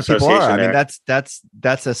 a lot of people are.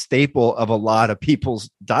 That's a staple of a lot of people's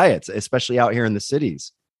diets, especially out here in the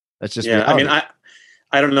cities. That's just reality.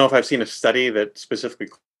 I don't know if I've seen a study that specifically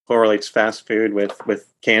correlates fast food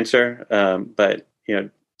with cancer, but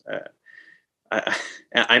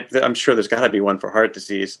I'm sure there's got to be one for heart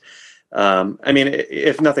disease.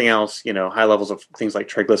 If nothing else, high levels of things like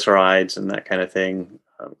triglycerides and that kind of thing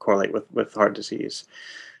correlate with heart disease.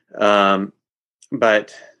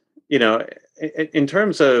 But in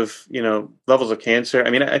terms of levels of cancer,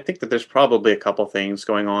 I think that there's probably a couple things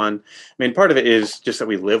going on. Part of it is just that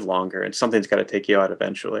we live longer, and something's got to take you out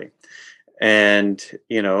eventually. And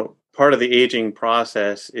part of the aging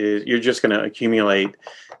process is you're just going to accumulate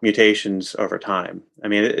mutations over time.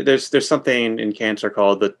 There's something in cancer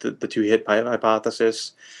called the two-hit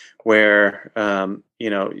hypothesis, where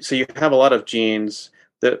so you have a lot of genes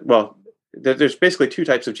there's basically two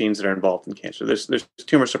types of genes that are involved in cancer. There's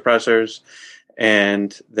tumor suppressors,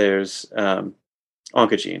 and there's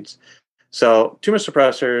oncogenes. So tumor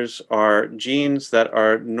suppressors are genes that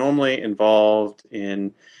are normally involved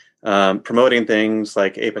in promoting things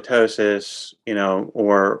like apoptosis,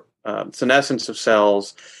 or senescence of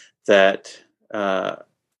cells that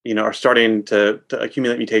are starting to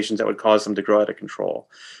accumulate mutations that would cause them to grow out of control.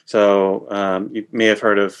 So you may have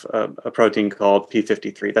heard of a protein called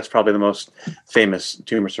P53. That's probably the most famous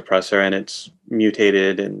tumor suppressor, and it's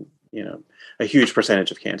mutated in a huge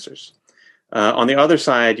percentage of cancers. On the other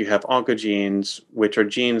side, you have oncogenes, which are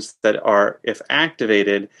genes that are, if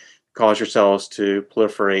activated, cause your cells to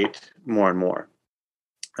proliferate more and more.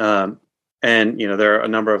 And there are a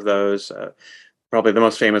number of those. Probably the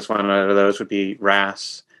most famous one out of those would be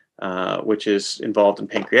RAS, which is involved in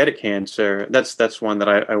pancreatic cancer. That's one that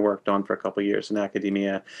I worked on for a couple of years in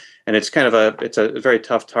academia, and it's a very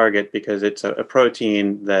tough target because it's a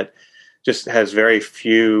protein that just has very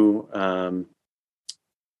few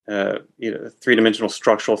three-dimensional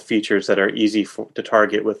structural features that are easy to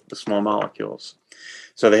target with the small molecules.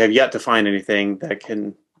 So they have yet to find anything that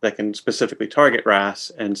can specifically target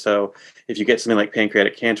RAS. And so if you get something like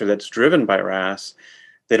pancreatic cancer that's driven by RAS,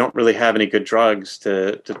 they don't really have any good drugs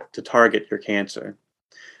to target your cancer.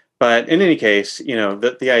 But in any case,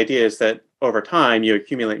 the idea is that over time you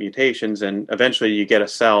accumulate mutations, and eventually you get a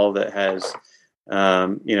cell that has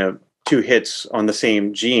two hits on the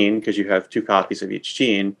same gene, because you have two copies of each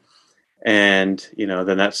gene, and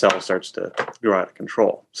then that cell starts to grow out of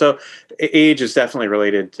control. So age is definitely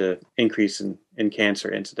related to increase in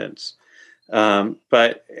cancer incidence.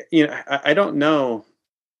 But I don't know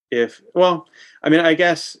if, well, I mean, I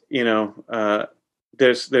guess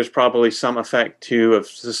there's probably some effect too of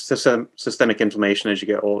systemic inflammation as you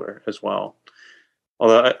get older as well.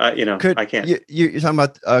 Although, I can't. You're talking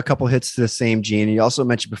about a couple hits to the same gene. You also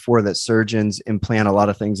mentioned before that surgeons implant a lot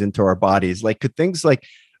of things into our bodies. Like, could things like,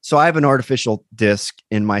 so I have an artificial disc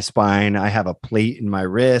in my spine. I have a plate in my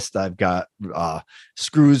wrist. I've got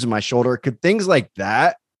screws in my shoulder. Could things like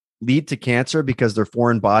that lead to cancer because they're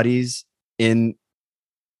foreign bodies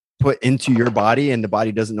put into your body and the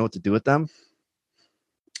body doesn't know what to do with them?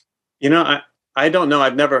 I don't know.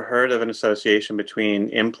 I've never heard of an association between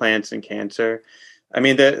implants and cancer. I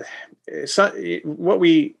mean,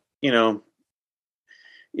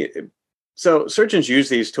 so surgeons use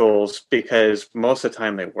these tools because most of the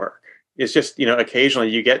time they work. It's just, occasionally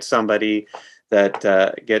you get somebody that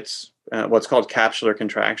gets what's called capsular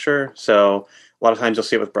contracture. So a lot of times you'll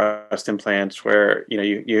see it with breast implants where,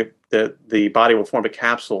 the body will form a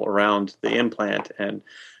capsule around the implant and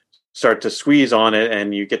start to squeeze on it,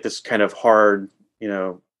 and you get this kind of hard,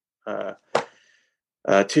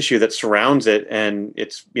 tissue that surrounds it, and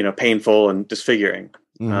it's painful and disfiguring.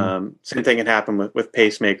 Mm-hmm. Same thing can happen with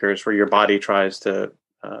pacemakers, where your body tries to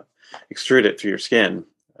extrude it through your skin.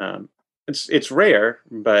 It's rare,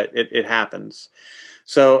 but it happens.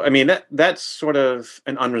 So I mean that's sort of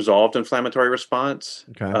an unresolved inflammatory response.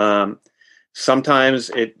 Okay. Sometimes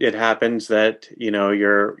it happens that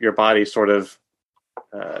your body sort of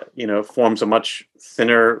forms a much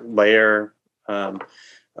thinner layer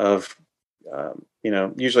of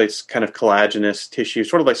usually it's kind of collagenous tissue,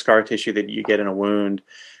 sort of like scar tissue that you get in a wound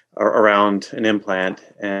or around an implant,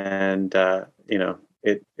 and your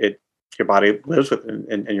body lives with it,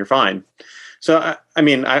 and you're fine. So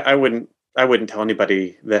I wouldn't tell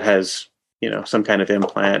anybody that has some kind of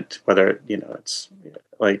implant, whether it's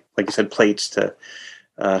like you said, plates to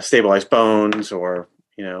stabilize bones, or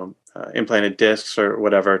implanted discs or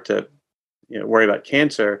whatever, to worry about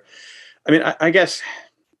cancer. I mean, I guess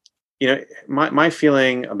my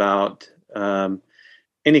feeling about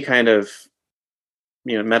any kind of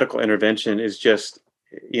medical intervention is just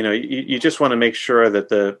you just want to make sure that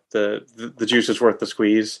the juice is worth the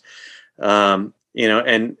squeeze. And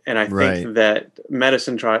I think that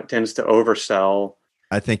medicine tends to oversell.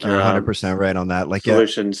 I think you're 100% right on that. Like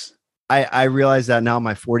solutions. I realize that now in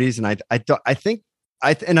my 40s, and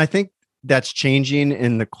I think that's changing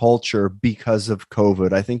in the culture because of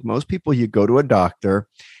COVID. I think most people, you go to a doctor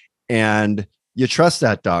and you trust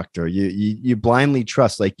that doctor. You blindly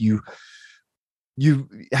trust. Like you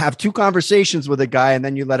have two conversations with a guy, and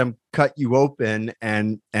then you let him cut you open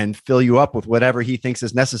and fill you up with whatever he thinks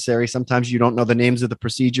is necessary. Sometimes you don't know the names of the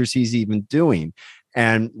procedures he's even doing.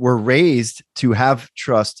 And we're raised to have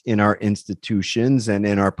trust in our institutions and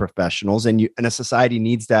in our professionals, and a society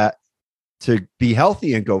needs that to be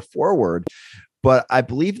healthy and go forward. But I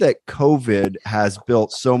believe that COVID has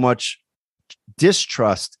built so much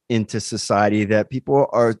distrust into society that people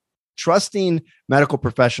are trusting medical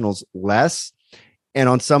professionals less. And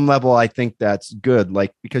on some level, I think that's good,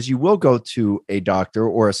 like, because you will go to a doctor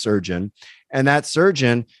or a surgeon And that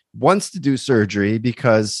surgeon wants to do surgery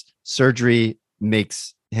because surgery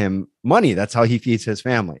makes him money. That's how he feeds his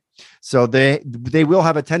family. So they will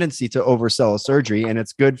have a tendency to oversell a surgery, and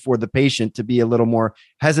it's good for the patient to be a little more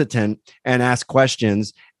hesitant and ask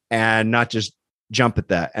questions and not just jump at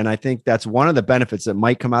that. And I think that's one of the benefits that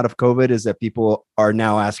might come out of COVID, is that people are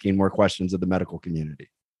now asking more questions of the medical community.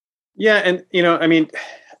 Yeah, and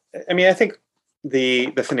I think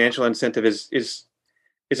the financial incentive is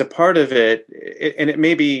a part of it, and it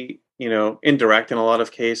may be indirect in a lot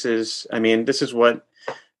of cases. I mean, this is what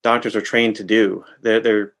doctors are trained to do.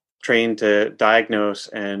 They're trained to diagnose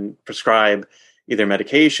and prescribe either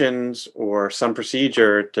medications or some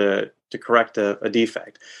procedure to correct a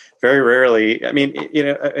defect. Very rarely, I mean,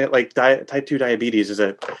 like type 2 diabetes is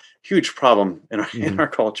a huge problem in our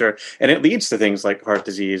culture, and it leads to things like heart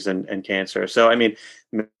disease and cancer. So, I mean,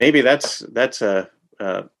 maybe that's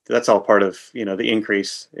all part of the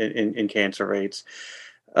increase in cancer rates.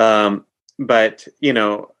 But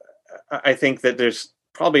I think that there's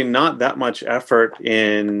probably not that much effort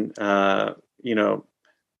in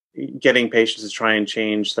getting patients to try and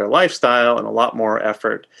change their lifestyle, and a lot more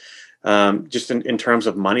effort just in terms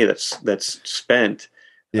of money that's spent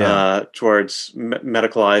towards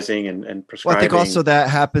medicalizing and prescribing. Well, I think also that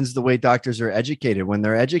happens the way doctors are educated. When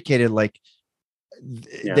they're educated, like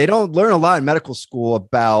they don't learn a lot in medical school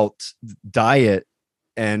about diet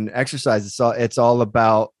and exercise. It's all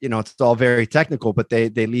about, it's all very technical, but they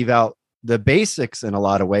leave out the basics in a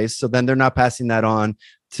lot of ways. So then they're not passing that on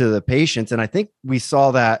to the patients. And I think we saw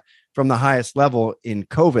that from the highest level in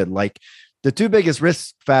COVID. Like, the two biggest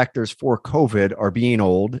risk factors for COVID are being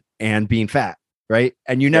old and being fat, right?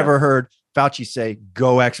 And you never heard Fauci say,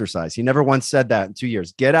 go exercise. He never once said that in 2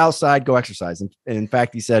 years. Get outside, go exercise. And in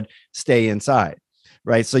fact, he said, stay inside,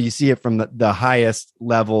 right? So you see it from the highest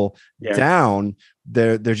level down.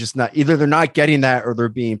 They're just not, either they're not getting that, or they're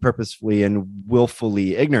being purposefully and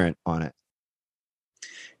willfully ignorant on it.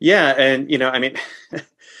 Yeah. And, I mean,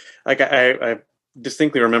 like I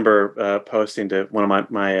distinctly remember posting to one of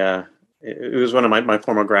my it was one of my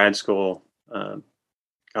former grad school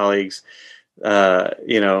colleagues, hey,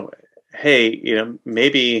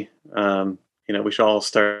 maybe, we should all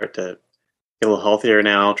start to get a little healthier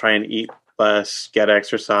now, try and eat less, get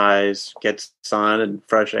exercise, get sun and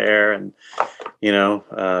fresh air, and,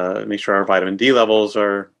 make sure our vitamin D levels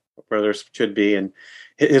are where they should be. And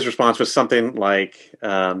his response was something like,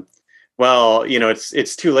 well,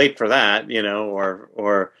 it's too late for that,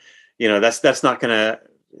 or that's not going to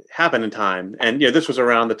happen in time. And this was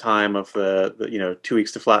around the time of the 2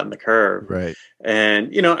 weeks to flatten the curve, right? And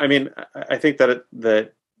I mean, I think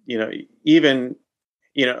that even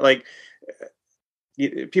like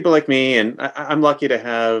people like me, and I'm lucky to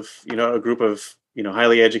have a group of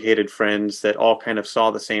highly educated friends that all kind of saw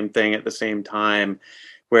the same thing at the same time,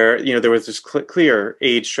 where there was this clear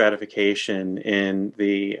age stratification in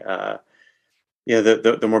the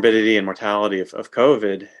the morbidity and mortality of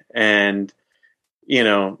COVID. And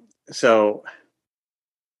so,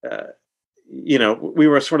 we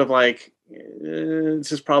were sort of like,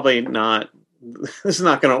 this is probably not, this is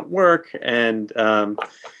not going to work. And,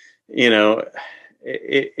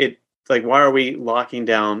 it like, why are we locking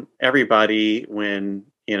down everybody when,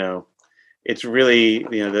 it's really,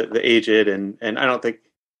 the aged and I don't think,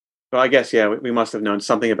 well, I guess, we must have known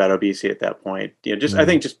something about obesity at that point. I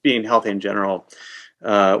think just being healthy in general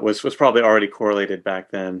was probably already correlated back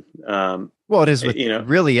then. Well, it is with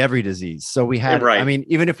really every disease. So we had, right. I mean,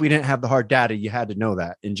 even if we didn't have the hard data, you had to know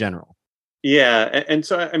that in general. Yeah. And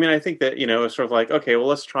so, I mean, I think that, it's sort of like, okay, well,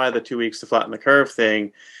 let's try the 2 weeks to flatten the curve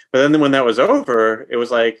thing. But then when that was over, it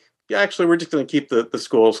was like, yeah, actually, we're just going to keep the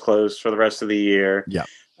schools closed for the rest of the year. Yeah.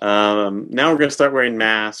 Now we're going to start wearing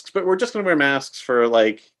masks, but we're just going to wear masks for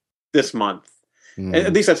like this month. And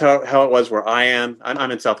at least that's how it was where I am.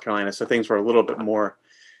 I'm in South Carolina, so things were a little bit more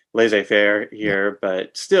laissez-faire here,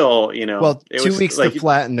 but still, well, it 2 was weeks like, to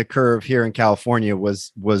flatten the curve here in California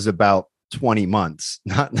was about 20 months,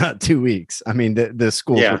 not 2 weeks. I mean, the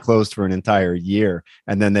schools were closed for an entire year,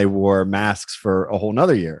 and then they wore masks for a whole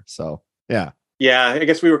nother year. So, yeah. Yeah, I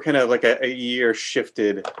guess we were kind of like a year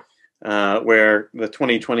shifted, where the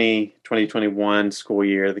 2020-2021 school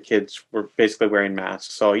year, the kids were basically wearing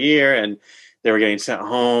masks all year, and they were getting sent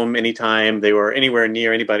home anytime they were anywhere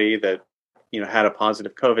near anybody that had a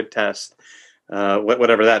positive COVID test,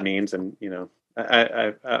 whatever that means. And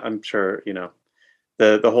I'm sure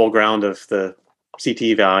the whole ground of the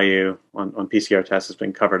CT value on PCR tests has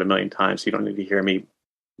been covered a million times, so you don't need to hear me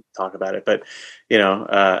talk about it. But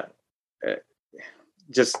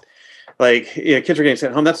just like kids are getting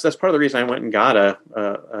sent home. That's part of the reason I went and got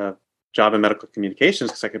a job in medical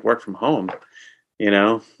communications because I could work from home, you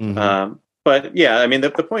know. Mm-hmm. But yeah, I mean, the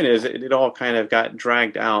point is, it all kind of got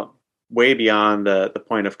dragged out way beyond the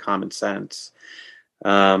point of common sense.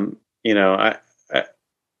 You know, I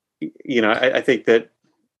I think that.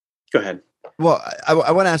 Go ahead. Well,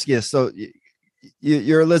 I want to ask you this. So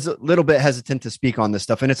you're a little bit hesitant to speak on this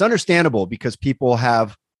stuff, and it's understandable because people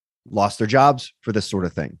have lost their jobs for this sort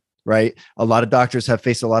of thing, right? A lot of doctors have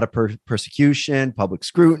faced a lot of persecution, public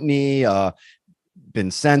scrutiny, been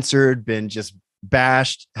censored, been just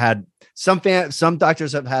bashed. Had some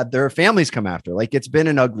doctors have had their families come after. Like, it's been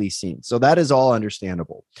an ugly scene. So that is all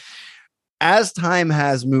understandable. As time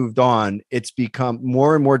has moved on, it's become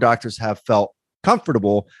more and more doctors have felt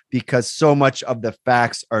comfortable because so much of the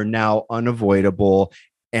facts are now unavoidable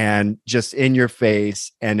and just in your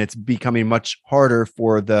face. And it's becoming much harder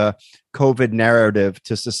for the COVID narrative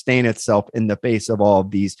to sustain itself in the face of all of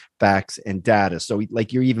these facts and data. So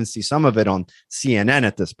like you even see some of it on CNN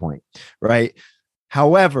at this point, right?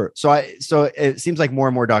 However, so it seems like more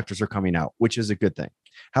and more doctors are coming out, which is a good thing.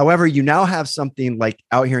 However, you now have something like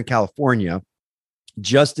out here in California,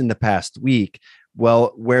 just in the past week,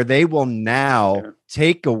 where they will now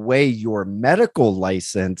take away your medical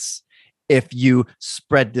license if you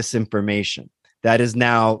spread disinformation. That is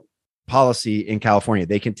now policy in California.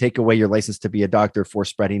 They can take away your license to be a doctor for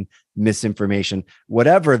spreading misinformation,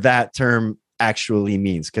 whatever that term actually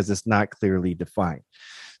means, because it's not clearly defined.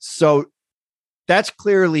 So that's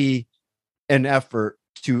clearly an effort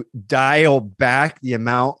to dial back the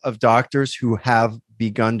amount of doctors who have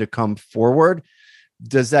begun to come forward.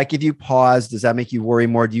 Does that give you pause? Does that make you worry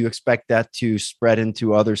more? Do you expect that to spread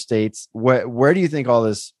into other states? Where do you think all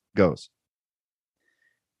this goes?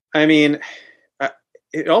 I mean,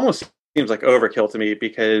 it almost seems like overkill to me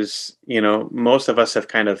because, most of us have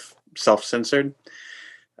kind of self-censored,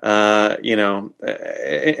 and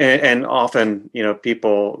often,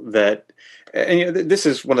 people that, and this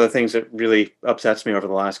is one of the things that really upsets me over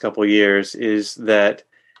the last couple of years is that,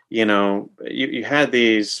 you had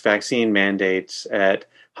these vaccine mandates at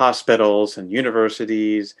hospitals and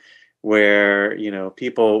universities where,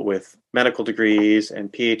 people with medical degrees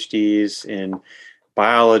and PhDs in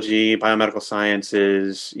biology, biomedical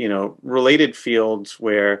sciences, related fields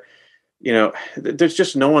where, there's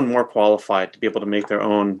just no one more qualified to be able to make their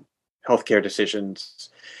own healthcare decisions.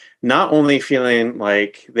 Not only feeling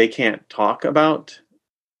like they can't talk about,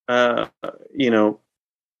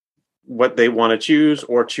 what they want to choose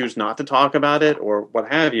or choose not to talk about it or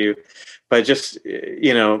what have you, but just,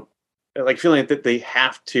 like feeling that they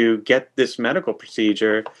have to get this medical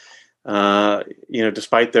procedure,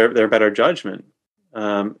 despite their better judgment.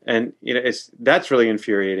 And that's really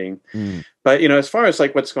infuriating. Mm. But as far as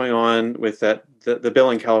like what's going on with the bill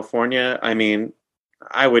in California, I mean,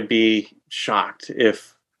 I would be shocked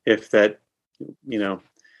if that,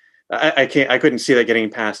 I couldn't see that getting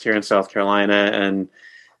passed here in South Carolina, and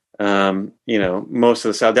most of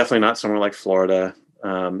the South, definitely not somewhere like Florida.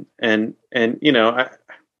 And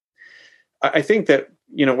I think that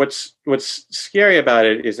what's scary about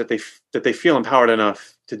it is that they feel empowered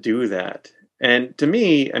enough to do that. And to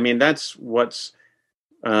me, I mean, that's what's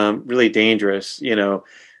really dangerous. It's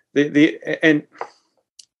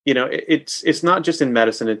not just in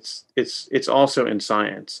medicine; it's also in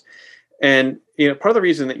science. And part of the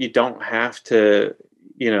reason that you don't have to,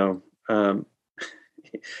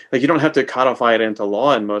 like you don't have to codify it into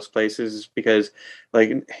law in most places is because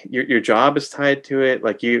like your job is tied to it.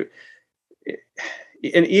 Like and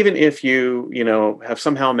even if you have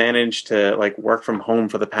somehow managed to like work from home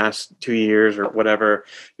for the past 2 years or whatever,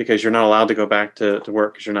 because you're not allowed to go back to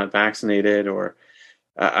work because you're not vaccinated, or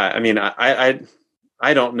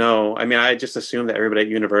I don't know. I mean, I just assume that everybody at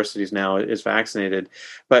universities now is vaccinated.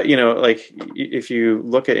 But, like if you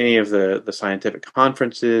look at any of the scientific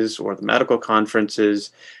conferences or the medical conferences,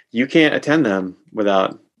 you can't attend them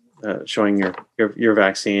without showing your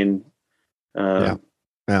vaccine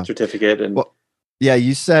certificate. And well, yeah,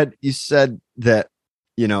 you said that,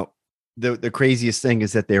 the craziest thing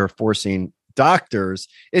is that they were forcing doctors.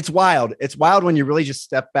 It's wild. It's wild when you really just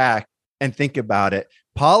step back and think about it.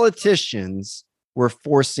 Politicians were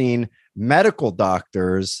forcing medical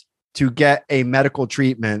doctors to get a medical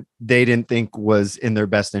treatment they didn't think was in their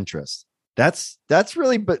best interest. That's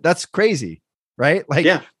really, but that's crazy, right? Like,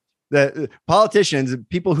 yeah. The politicians,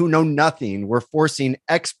 people who know nothing, were forcing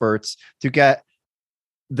experts to get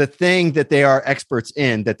the thing that they are experts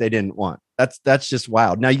in that they didn't want. That's just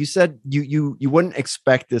wild. Now, you said you wouldn't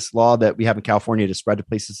expect this law that we have in California to spread to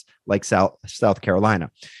places like South Carolina.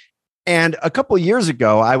 And a couple of years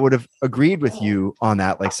ago, I would have agreed with you on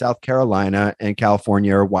that. Like South Carolina and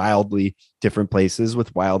California are wildly different places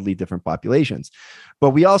with wildly different populations. But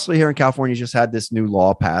we also here in California just had this new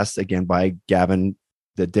law passed again by Gavin,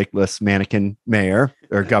 the dickless mannequin mayor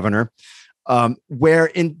or governor,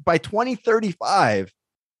 where by 2035,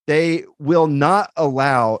 they will not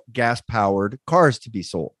allow gas powered cars to be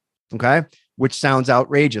sold. Okay. Which sounds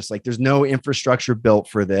outrageous. Like there's no infrastructure built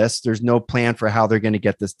for this. There's no plan for how they're going to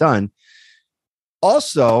get this done.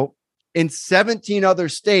 Also, in 17 other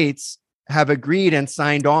states have agreed and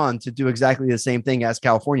signed on to do exactly the same thing as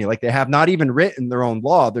California. Like they have not even written their own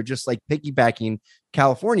law. They're just like piggybacking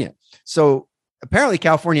California. So apparently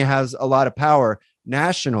California has a lot of power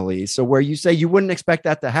nationally. So where you say you wouldn't expect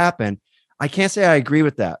that to happen, I can't say I agree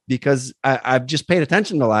with that because I've just paid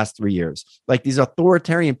attention the last 3 years. Like these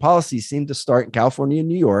authoritarian policies seem to start in California and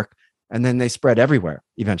New York, and then they spread everywhere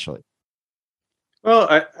eventually. Well,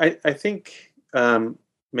 I think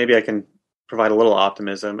maybe I can provide a little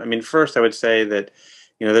optimism. I mean, first, I would say that,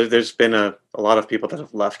 there's been a lot of people that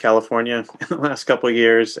have left California in the last couple of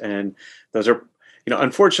years, and those are,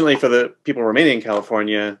 unfortunately for the people remaining in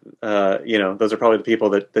California, those are probably the people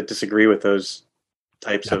that disagree with those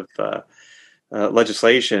types of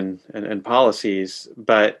legislation and policies.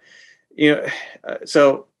 But,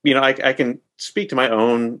 I can speak to my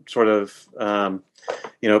own sort of,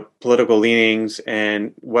 political leanings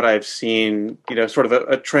and what I've seen, sort of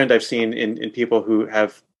a trend I've seen in people who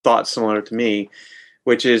have thoughts similar to me,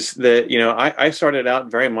 which is that, I started out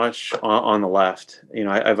very much on the left.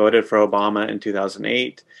 I voted for Obama in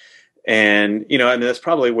 2008. And, and that's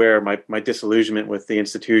probably where my disillusionment with the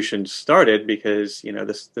institution started because,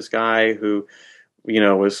 this guy who,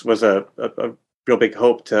 was a real big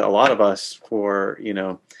hope to a lot of us for,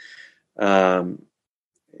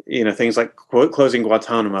 things like closing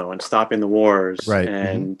Guantanamo and stopping the wars. Right.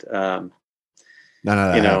 And, None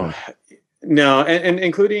of that happened. No, and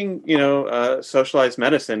including, socialized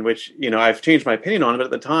medicine, which, I've changed my opinion on it. But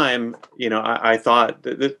at the time, I thought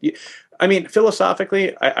that I mean,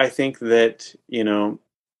 philosophically, I think that, in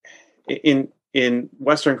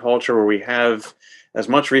Western culture where we have as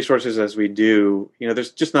much resources as we do,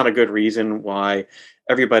 there's just not a good reason why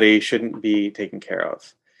everybody shouldn't be taken care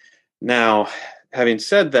of. Now, having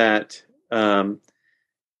said that, I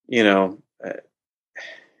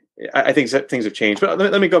think that things have changed. But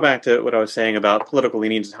let me go back to what I was saying about political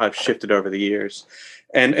leanings and how I've shifted over the years,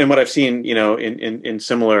 and what I've seen, in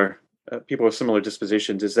similar people with similar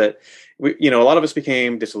dispositions is that a lot of us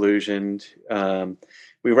became disillusioned.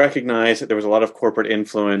 We recognized that there was a lot of corporate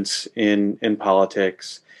influence in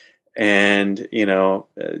politics, and that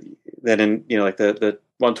in like the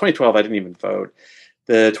in 2012 I didn't even vote.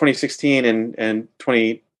 The 2016 and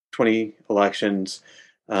 2020 elections,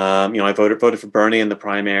 I voted for Bernie in the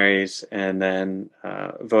primaries, and then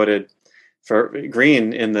voted for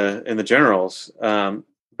Green in the generals.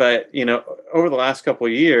 But over the last couple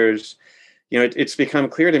of years, it's become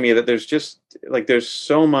clear to me that there's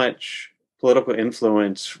so much political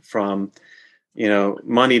influence from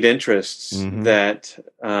moneyed interests that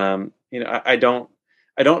I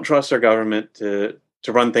don't trust our government to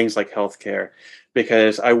run things like healthcare,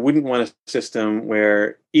 because I wouldn't want a system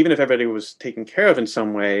where even if everybody was taken care of in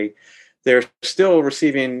some way, they're still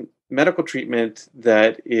receiving medical treatment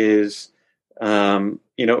that is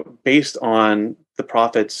based on the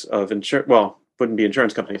profits of insurance. Well, wouldn't be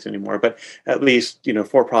insurance companies anymore, but at least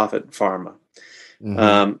for-profit pharma.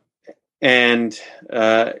 So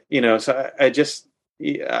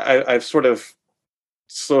I've sort of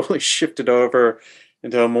slowly shifted over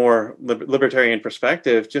into a more libertarian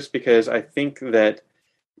perspective, just because I think that,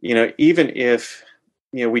 even if,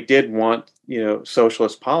 we did want,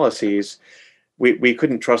 socialist policies, we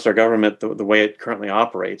couldn't trust our government the way it currently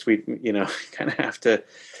operates. We, kind of have to,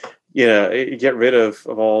 get rid of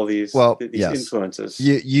all these influences.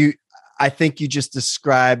 I think you just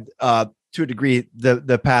described to a degree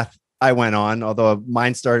the path I went on, although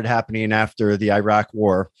mine started happening after the Iraq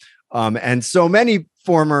War. And so many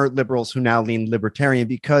former liberals who now lean libertarian,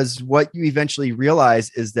 because what you eventually realize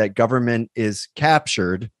is that government is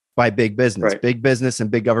captured by big business. Right. Big business and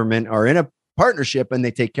big government are in a partnership and they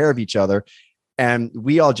take care of each other. And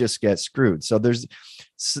we all just get screwed. So there's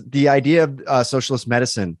the idea of socialist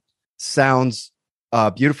medicine sounds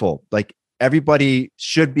beautiful. Like everybody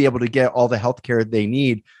should be able to get all the healthcare they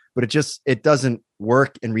need, but it doesn't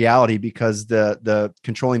work in reality because the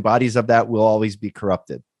controlling bodies of that will always be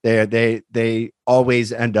corrupted. They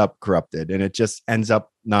always end up corrupted, and it just ends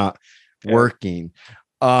up not working.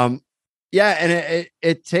 And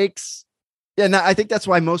it takes, and I think that's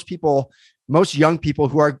why most young people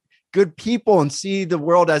who are good people and see the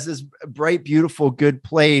world as this bright, beautiful, good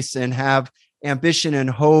place, and have ambition and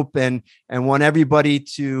hope, and want everybody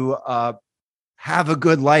to have a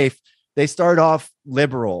good life. They start off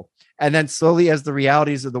liberal. And then slowly, as the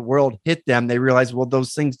realities of the world hit them, they realize, well,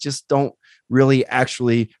 those things just don't really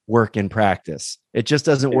actually work in practice. It just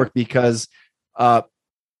doesn't work, because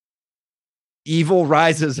evil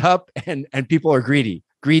rises up, and people are greedy.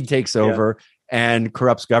 Greed takes over and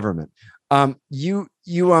corrupts government. Let's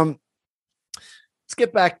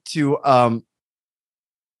get back to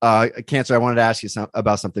cancer. I wanted to ask you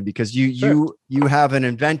about something, because you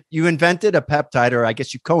invented a peptide, or I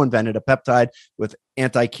guess you co-invented a peptide with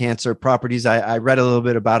anti-cancer properties. I read a little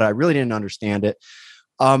bit about it. I really didn't understand it.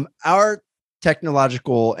 Our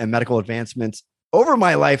technological and medical advancements over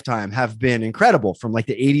my lifetime have been incredible, from like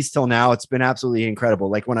the 80s till now. It's been absolutely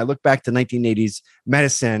incredible. Like when I look back to 1980s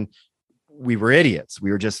medicine, we were idiots.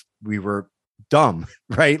 We were dumb,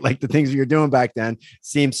 right? Like the things we were doing back then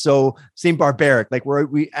seemed barbaric. Like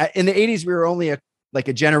we in the 80s, we were only a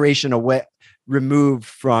generation away removed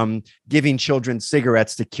from giving children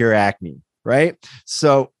cigarettes to cure acne, right?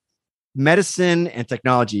 So medicine and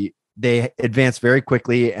technology, they advance very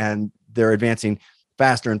quickly, and they're advancing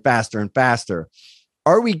faster and faster and faster.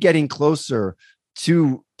 Are we getting closer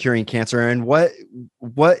to curing cancer? And what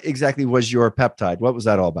exactly was your peptide? What was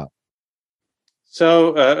that all about?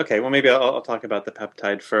 So, okay, well, maybe I'll talk about the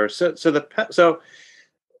peptide first. So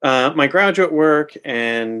my graduate work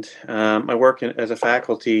and my work as a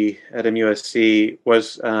faculty at MUSC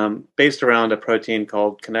was based around a protein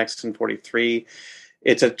called connexin 43.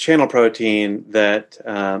 It's a channel protein that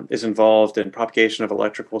is involved in propagation of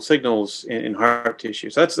electrical signals in heart tissue.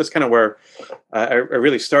 So that's kind of where I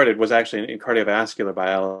really started, was actually in cardiovascular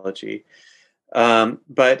biology.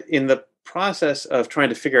 But in the process of trying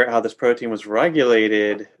to figure out how this protein was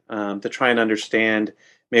regulated, to try and understand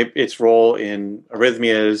maybe its role in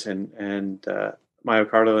arrhythmias and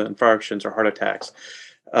myocardial infarctions or heart attacks,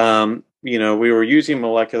 we were using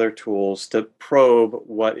molecular tools to probe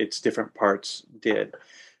what its different parts did.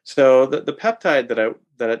 So the peptide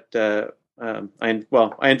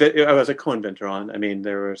I was a co-inventor on. I mean,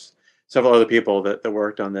 there was several other people that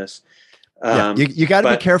worked on this. You got to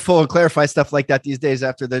be careful and clarify stuff like that these days,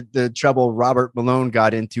 after the trouble Robert Malone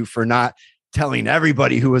got into for not telling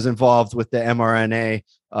everybody who was involved with the mRNA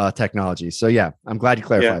technology. So yeah, I'm glad you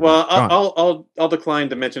clarified. Yeah, well, I'll decline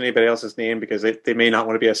to mention anybody else's name, because they may not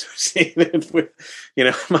want to be associated with,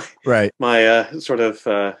 my sort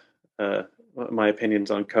of my opinions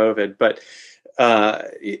on COVID. But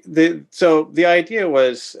the idea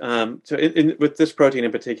was, with this protein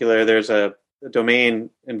in particular, there's a domain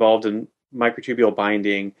involved in microtubule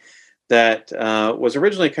binding that was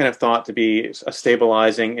originally kind of thought to be a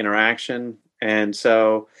stabilizing interaction. And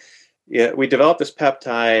so we developed this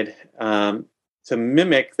peptide to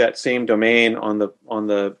mimic that same domain on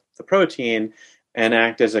the protein and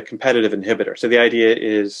act as a competitive inhibitor. So the idea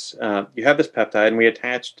is you have this peptide, and we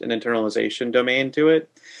attached an internalization domain to it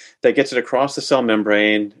that gets it across the cell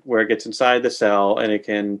membrane, where it gets inside the cell, and it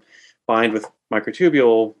can bind with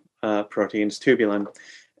microtubule proteins, tubulin,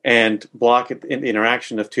 and block it in the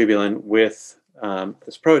interaction of tubulin with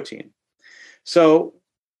this protein. So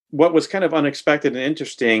what was kind of unexpected and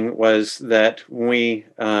interesting was that when we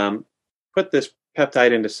put this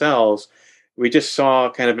peptide into cells, we just saw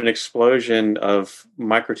kind of an explosion of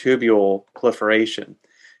microtubule proliferation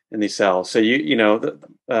in these cells. So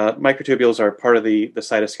microtubules are part of the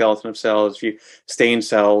cytoskeleton of cells. If you stain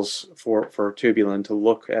cells for tubulin to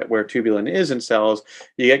look at where tubulin is in cells,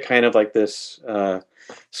 you get kind of like this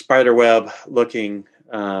spiderweb looking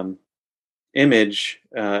image,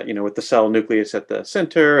 with the cell nucleus at the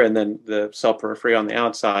center and then the cell periphery on the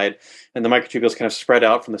outside, and the microtubules kind of spread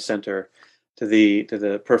out from the center to the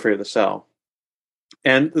periphery of the cell.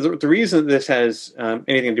 And the reason this has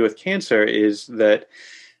anything to do with cancer is that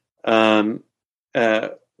cancer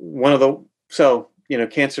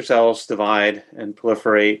cells divide and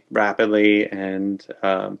proliferate rapidly, and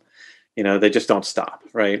they just don't stop,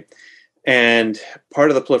 right? And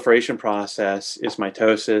part of the proliferation process is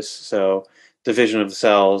mitosis, so division of the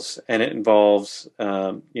cells, and it involves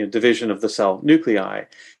division of the cell nuclei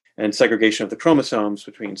and segregation of the chromosomes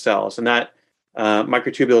between cells. And that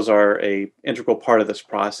microtubules are a integral part of this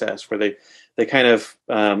process, where they kind of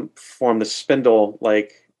form the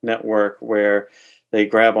spindle-like network where they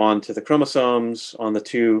grab onto the chromosomes on the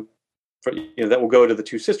two that will go to the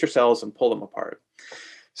two sister cells and pull them apart.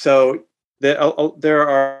 So there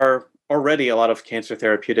are already a lot of cancer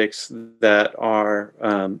therapeutics that are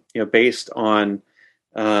based on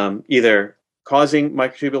either causing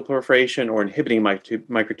microtubule proliferation or inhibiting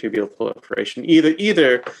microtubule proliferation.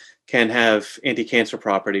 Either can have anti-cancer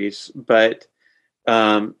properties, but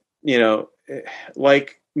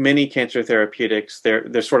like many cancer therapeutics,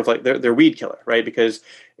 they're sort of like they're weed killer, right? Because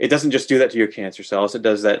it doesn't just do that to your cancer cells; it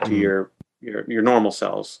does that to your normal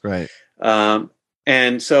cells. Right.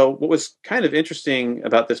 And so, what was kind of interesting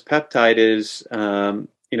about this peptide is,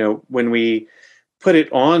 when we put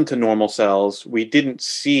it onto normal cells, we didn't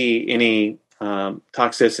see any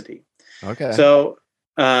toxicity. Okay. So,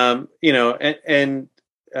 my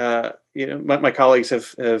colleagues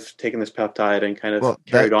have taken this peptide and kind of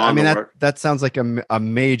carried on the work. That sounds like a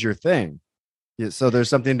major thing. So there's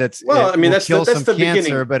something that's that's kill the some cancer,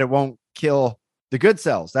 beginning. but it won't kill the good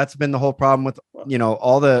cells. That's been the whole problem with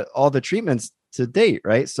all the treatments to date,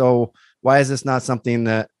 right? So why is this not something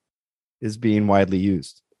that is being widely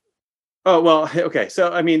used? Oh, well, okay.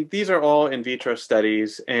 So, these are all in vitro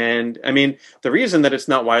studies. And the reason that it's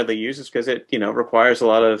not widely used is because it, requires a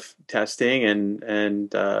lot of testing and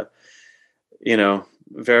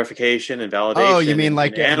verification and validation. Oh, you mean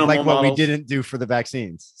like what models. We didn't do for the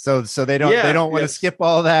vaccines. So they don't want to skip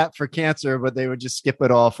all that for cancer, but they would just skip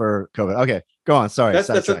it all for COVID. Okay, go on. Sorry.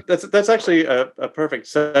 That's actually a perfect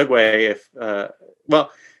segue.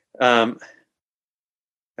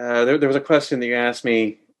 There was a question that you asked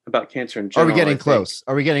me about cancer in general. Are we getting close?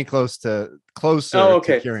 Are we getting closer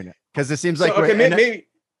to curing it? Because it seems like maybe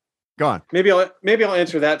go on. Maybe I'll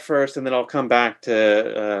answer that first, and then I'll come back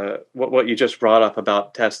to what you just brought up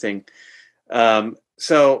about testing. Is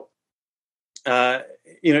there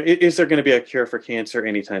going to be a cure for cancer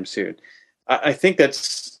anytime soon? I think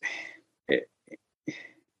that's,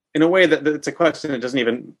 in a way, that it's a question that doesn't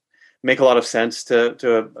even make a lot of sense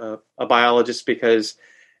to a biologist, because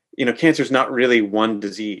cancer is not really one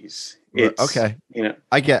disease. It's, okay.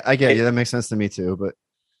 I get you. That makes sense to me too. But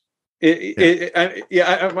I'm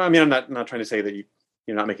not trying to say that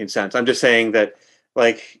you're not making sense. I'm just saying that,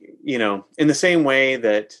 in the same way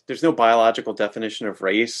that there's no biological definition of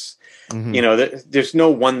race, there's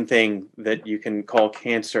no one thing that you can call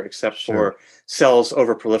cancer except for cells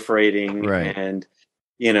overproliferating, right, and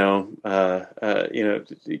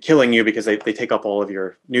killing you because they take up all of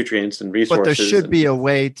your nutrients and resources. But there should be a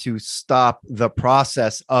way to stop the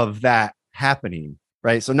process of that happening,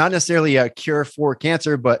 right? So not necessarily a cure for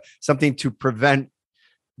cancer, but something to prevent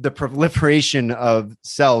the proliferation of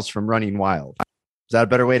cells from running wild. Is that a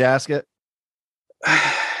better way to ask it?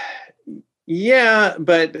 Yeah,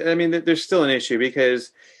 but there's still an issue,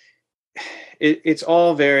 because it's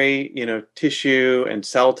all very, tissue and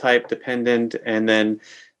cell type dependent, and then,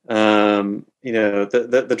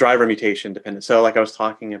 the driver mutation dependent. So, like I was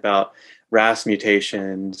talking about RAS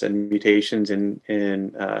mutations and mutations in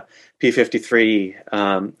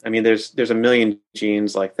P53. There's a million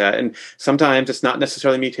genes like that, and sometimes it's not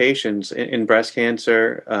necessarily mutations in breast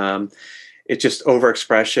cancer. It's just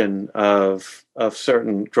overexpression of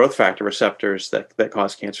certain growth factor receptors that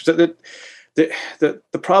cause cancer. So the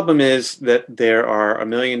problem is that there are a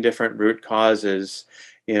million different root causes,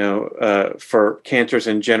 for cancers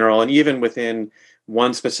in general, and even within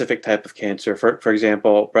one specific type of cancer. For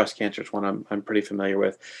example, breast cancer is one I'm pretty familiar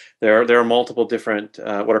with. There are multiple different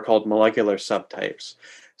what are called molecular subtypes.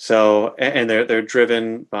 So, and they're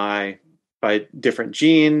driven by different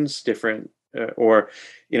genes, or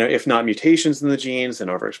if not mutations in the genes, then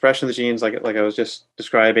overexpression of the genes, like I was just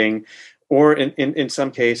describing. Or in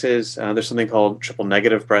some cases, there's something called triple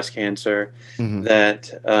negative breast cancer,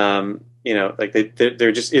 that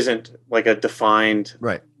there just isn't like a defined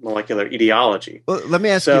molecular etiology. Well, let me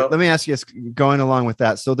ask you, going along with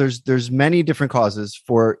that. So there's many different causes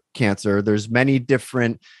for cancer. There's many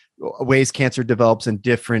different ways cancer develops in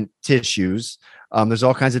different tissues. There's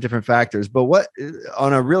all kinds of different factors. But what,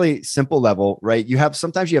 on a really simple level, right?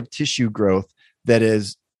 Sometimes you have tissue growth that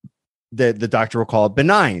is, the doctor will call it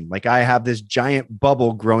benign. Like, I have this giant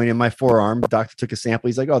bubble growing in my forearm. The doctor took a sample.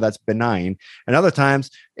 He's like, oh, that's benign. And other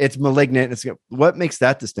times it's malignant. What makes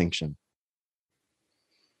that distinction?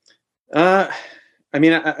 I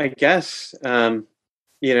guess,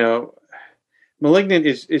 malignant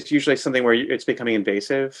is usually something where it's becoming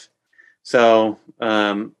invasive. So,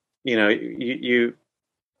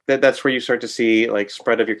 that's where you start to see like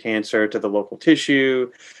spread of your cancer to the local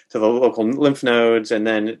tissue, to the local lymph nodes, and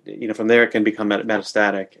then from there it can become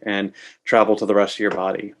metastatic and travel to the rest of your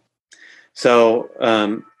body. So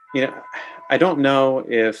I don't know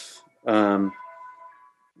if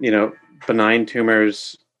benign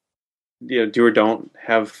tumors do or don't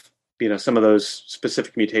have some of those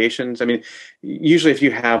specific mutations. Usually if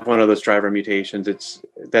you have one of those driver mutations,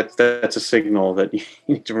 that's a signal that you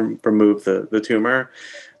need to remove the tumor.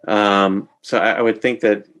 So I would think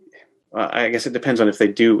that, I guess it depends on if they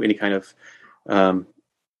do any kind of,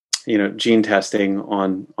 gene testing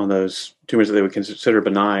on those tumors that they would consider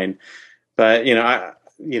benign. But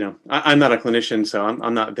I'm not a clinician, so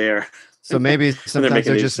I'm not there. So maybe when they're sometimes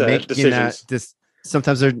making they're these just making that decisions. this.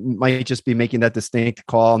 Sometimes they might just be making that distinct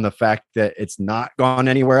call on the fact that it's not gone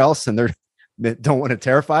anywhere else, and they don't want to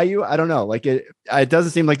terrify you. I don't know. Like it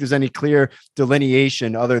doesn't seem like there's any clear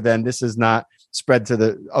delineation other than this is not spread to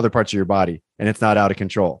the other parts of your body and it's not out of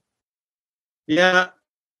control. Yeah,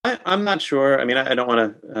 I'm not sure. I mean, I don't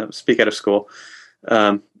want to speak out of school.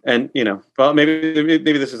 And well, maybe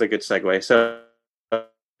this is a good segue. So,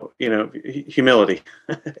 humility,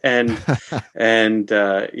 and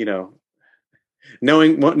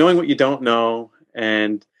knowing what you don't know,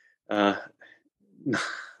 and uh,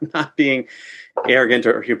 not being arrogant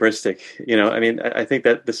or hubristic. I mean, I think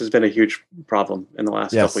that this has been a huge problem in the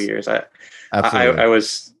last couple of Yes, years. absolutely. I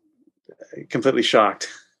was completely shocked,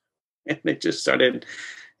 and they just started,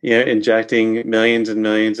 injecting millions and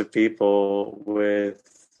millions of people with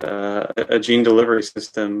a gene delivery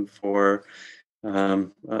system for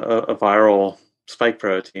a viral spike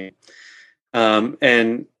protein.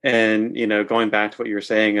 And going back to what you were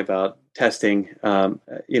saying about testing, part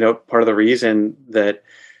of the reason that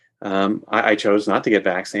I chose not to get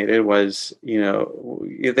vaccinated was,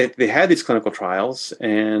 they had these clinical trials,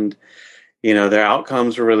 and their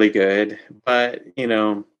outcomes were really good, but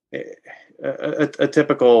a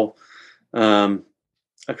typical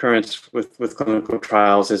occurrence with clinical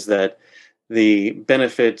trials is that the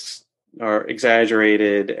benefits are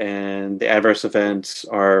exaggerated and the adverse events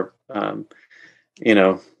are you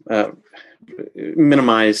know, uh,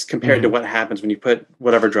 minimized compared to what happens when you put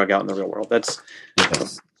whatever drug out in the real world. That's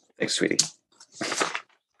Yes. Thanks, sweetie.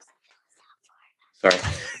 Sorry,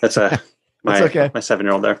 that's That's okay. my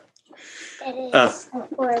 7-year-old there. It is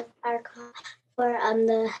for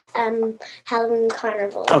the Halloween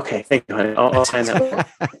carnival. Okay, thank you, honey. I'll sign that.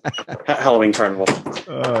 Halloween carnival.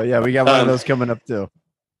 Oh yeah, we got one of those coming up too.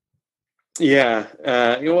 Yeah,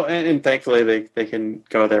 and thankfully they can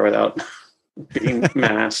go there without being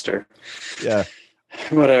masked or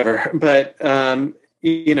whatever. But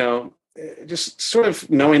just sort of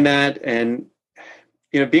knowing that, and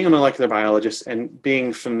being a molecular biologist and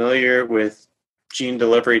being familiar with gene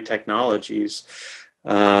delivery technologies.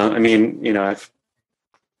 I've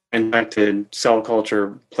injected cell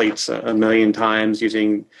culture plates a million times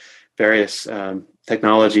using various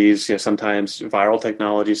technologies, sometimes viral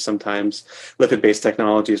technologies, sometimes lipid-based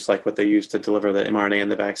technologies like what they use to deliver the mRNA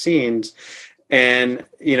and the vaccines. And,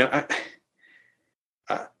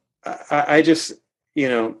 I just,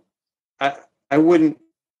 I wouldn't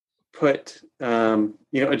put,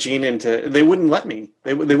 a gene into, they wouldn't let me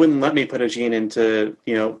put a gene into,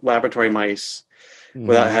 laboratory mice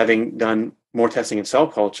without having done more testing in cell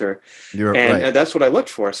culture. And that's what I looked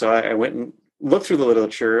for. So I went and looked through the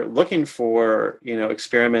literature, looking for,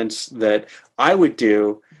 experiments that I would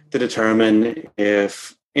do to determine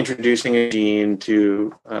if introducing a gene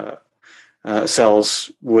to cells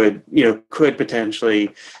could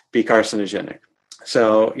potentially be carcinogenic.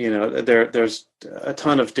 So, there's a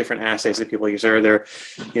ton of different assays that people use. There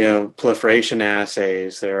are, proliferation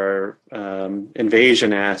assays, there are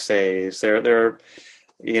invasion assays, there are,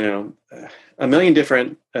 a million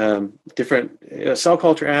different cell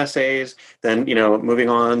culture assays. Then, moving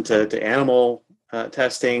on to animal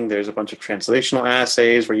testing, there's a bunch of translational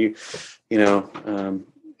assays where you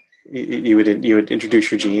would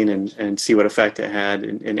introduce your gene and see what effect it had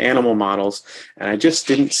in animal models. And I just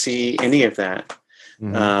didn't see any of that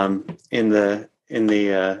in the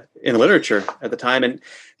literature at the time. And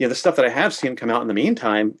the stuff that I have seen come out in the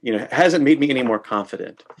meantime, hasn't made me any more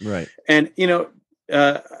confident. Right. And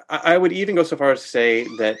I would even go so far as to say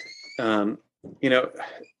that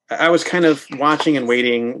I was kind of watching and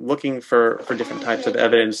waiting, looking for different types of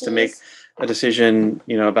evidence to make a decision,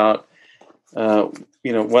 about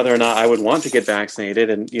whether or not I would want to get vaccinated.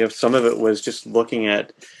 And some of it was just looking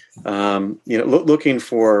at looking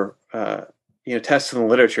for tests in the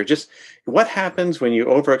literature, just what happens when you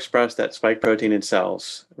overexpress that spike protein in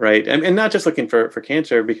cells, right? And not just looking for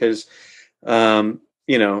cancer, because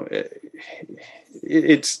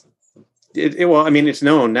it's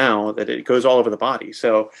known now that it goes all over the body.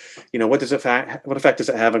 So, what effect does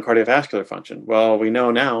it have on cardiovascular function? Well, we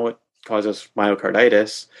know now it causes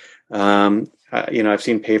myocarditis. I've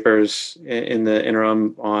seen papers in the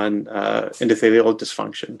interim on endothelial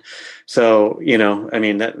dysfunction. So,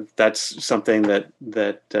 that's something that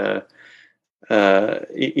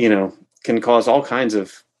can cause all kinds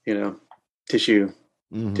of, tissue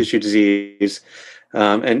disease.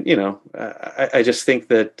 And I just think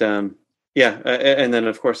that and then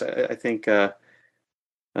of course I think I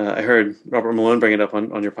heard Robert Malone bring it up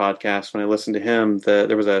on your podcast when I listened to him.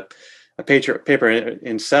 There was a paper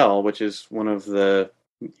in Cell, which is one of the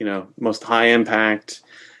most high impact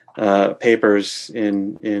papers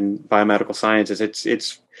in biomedical sciences.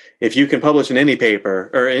 It's if you can publish in any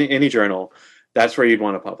paper or any journal, that's where you'd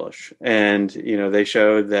want to publish. And they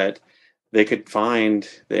showed that they could find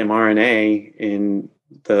the mRNA in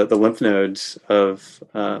the lymph nodes of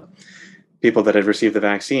people that had received the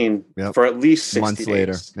vaccine for at least 60 months days.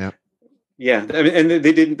 later. Yeah. Yeah. I mean,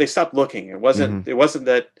 and they stopped looking. It wasn't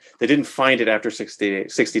that they didn't find it after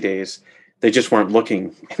 60 days. They just weren't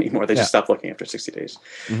looking anymore. They just stopped looking after 60 days.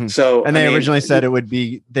 Mm-hmm. So, and they originally said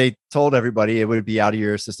they told everybody it would be out of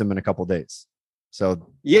your system in a couple of days. So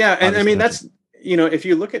yeah. And I mean, that's, if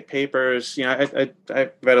you look at papers, I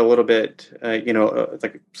read a little bit,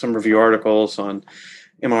 like some review articles on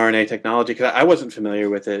mRNA technology, because I wasn't familiar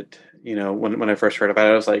with it. When I first heard about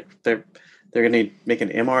it, I was like, they're going to make an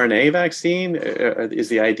mRNA vaccine. Is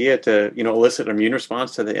the idea to elicit an immune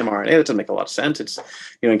response to the mRNA? That doesn't make a lot of sense. It's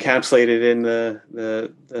encapsulated in the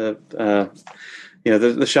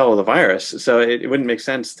shell of the virus, so it wouldn't make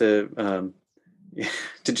sense to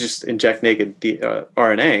just inject naked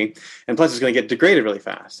RNA, and plus it's going to get degraded really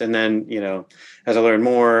fast. And then as I learn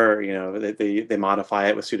more, they modify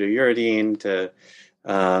it with pseudouridine to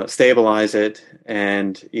stabilize it.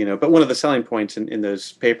 And but one of the selling points in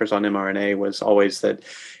those papers on mRNA was always that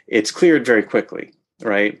it's cleared very quickly,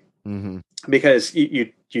 right? Mm-hmm. Because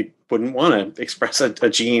you wouldn't want to express a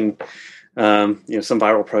gene, some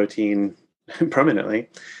viral protein permanently.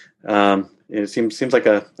 It seems like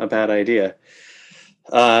a bad idea.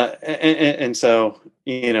 And so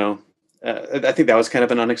I think that was kind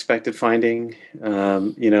of an unexpected finding.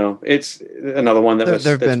 It's another one that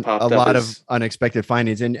there've been a lot of unexpected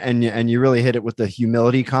findings, and you really hit it with the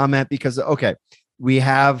humility comment, because we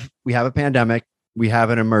have a pandemic, we have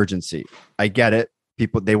an emergency. I get it.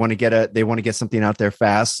 People, they want to get something out there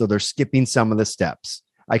fast, so they're skipping some of the steps.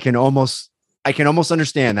 I can almost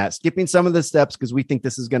understand that, skipping some of the steps because we think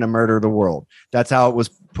this is going to murder the world. That's how it was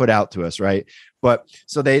put out to us, right? But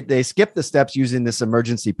so they skip the steps using this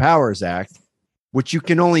Emergency Powers Act, which you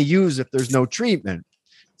can only use if there's no treatment.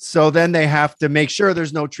 So then they have to make sure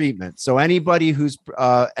there's no treatment. So anybody who's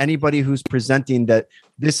presenting that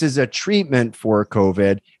this is a treatment for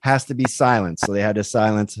COVID has to be silenced. So they had to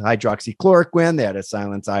silence hydroxychloroquine, they had to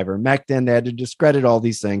silence ivermectin, they had to discredit all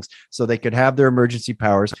these things so they could have their emergency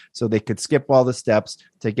powers, so they could skip all the steps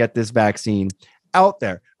to get this vaccine out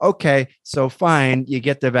there. Okay, so fine, you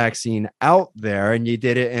get the vaccine out there and you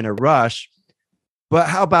did it in a rush. But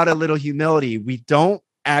how about a little humility? We don't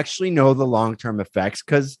actually know the long-term effects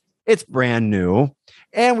because it's brand new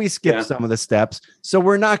and we skipped some of the steps. So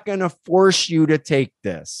we're not going to force you to take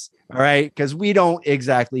this. All right. Because we don't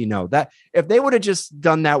exactly know that. If they would have just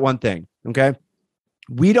done that one thing, okay,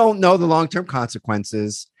 we don't know the long-term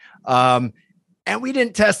consequences. And we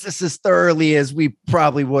didn't test this as thoroughly as we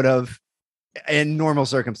probably would have in normal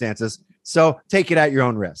circumstances. So take it at your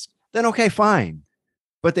own risk. Then, okay, fine.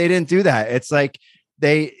 But they didn't do that. It's like,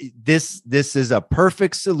 this is a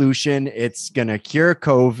perfect solution. It's going to cure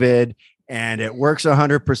COVID and it works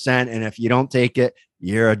 100%. And if you don't take it,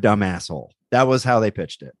 you're a dumb asshole. That was how they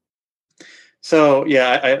pitched it. So,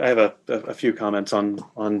 yeah, I have a few comments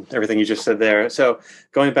on everything you just said there. So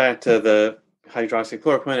going back to the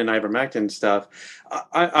hydroxychloroquine and ivermectin stuff,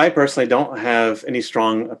 I personally don't have any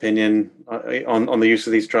strong opinion on the use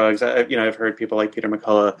of these drugs. I've heard people like Peter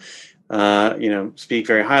McCullough, speak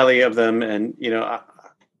very highly of them. And,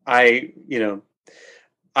 I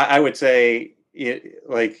would say,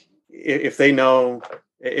 like, if they know,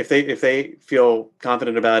 if they feel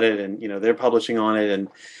confident about it and, they're publishing on it and,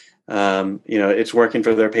 it's working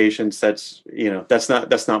for their patients, that's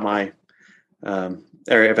not my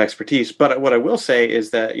area of expertise. But what I will say is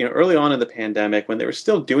that, early on in the pandemic, when they were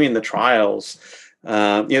still doing the trials,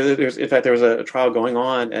 there was a trial going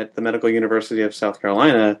on at the Medical University of South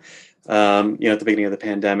Carolina, at the beginning of the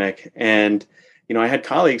pandemic. And, I had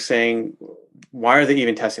colleagues saying, why are they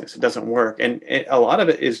even testing this? It doesn't work. And a lot of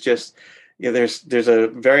it is just, there's a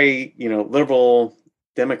very, liberal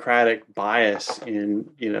democratic bias in,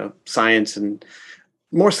 science, and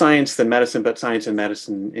more science than medicine, but science and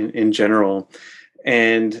medicine in general.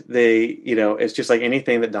 And they, it's just like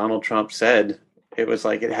anything that Donald Trump said, it was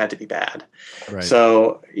like, it had to be bad. Right.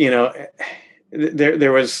 So,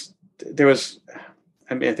 there was,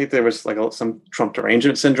 I think there was like some Trump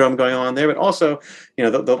derangement syndrome going on there, but also,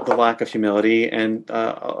 the lack of humility and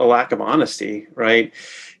a lack of honesty, right?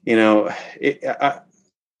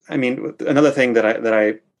 I mean, another thing that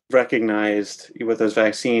I recognized with those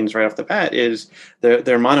vaccines right off the bat is they're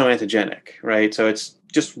monoantigenic, right? So it's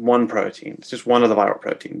just one protein. It's just one of the viral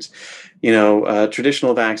proteins.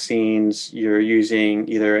 Traditional vaccines, you're using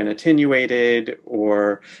either an attenuated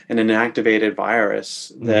or an inactivated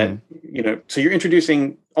virus that, so you're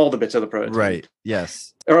introducing all the bits of the protein. Right.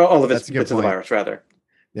 Yes. Or all the bits That's a good of the point. virus, rather.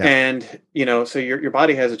 Yeah. And, so your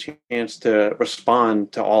body has a chance to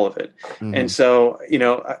respond to all of it. And so,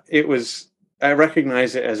 I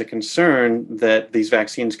recognize it as a concern that these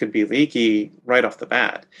vaccines could be leaky right off the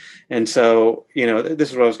bat. And so,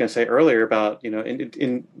 this is what I was going to say earlier about,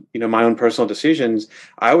 in my own personal decisions,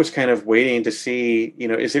 I was kind of waiting to see,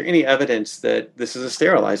 is there any evidence that this is a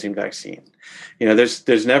sterilizing vaccine?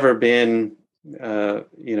 There's never been, a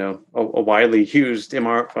widely used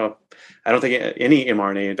mRNA. I don't think any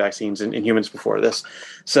mRNA vaccines in humans before this.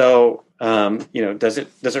 So, does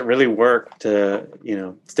it really work to,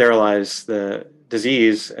 sterilize the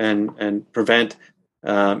disease and prevent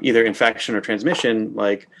either infection or transmission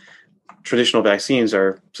like traditional vaccines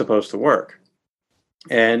are supposed to work?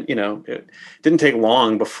 And, it didn't take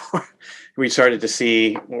long before we started to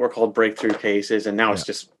see what were called breakthrough cases. And now it's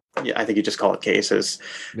just, I think you just call it cases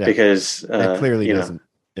because it clearly doesn't.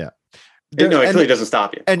 It clearly doesn't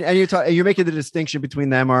stop you. And you're making the distinction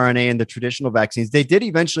between the mRNA and the traditional vaccines. They did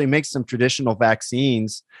eventually make some traditional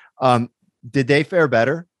vaccines. Did they fare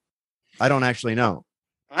better? I don't actually know.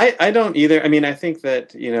 I don't either. I mean, I think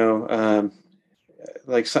that,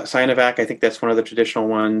 like Sinovac, I think that's one of the traditional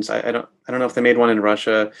ones. I don't know if they made one in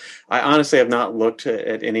Russia. I honestly have not looked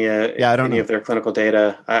at any of their clinical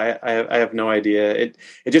data. I have no idea. It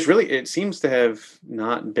just really, it seems to have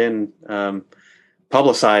not been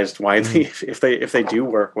publicized widely if they do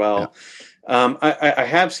work well. I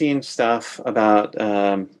have seen stuff about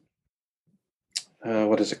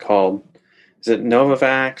what is it called? Is it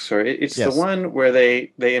Novavax, or it's the one where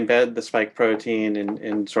they embed the spike protein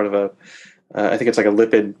in sort of a I think it's like a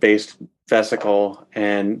lipid based vesicle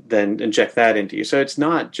and then inject that into you. So it's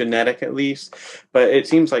not genetic, at least, but it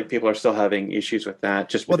seems like people are still having issues with that.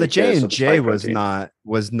 Just the J&J was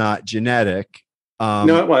not genetic.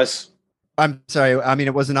 No, it was. I'm sorry. I mean,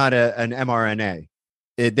 it was not an mRNA.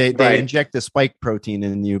 They inject the spike protein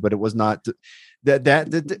in you, but it was not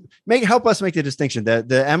help us make the distinction that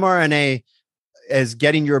the mRNA is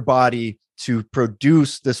getting your body to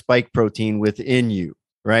produce the spike protein within you.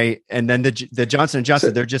 Right. And then the Johnson &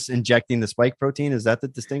 Johnson, they're just injecting the spike protein. Is that the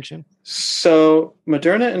distinction? So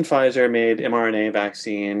Moderna and Pfizer made mRNA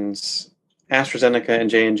vaccines. AstraZeneca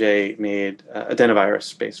and J&J made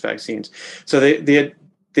adenovirus-based vaccines. So the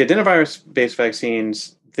adenovirus-based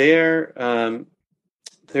vaccines, they're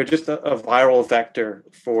just a viral vector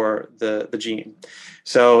for the gene.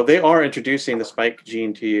 So they are introducing the spike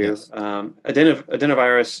gene to you. Yes.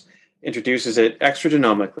 Adenovirus introduces it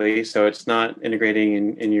extragenomically, so it's not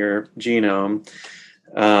integrating in your genome,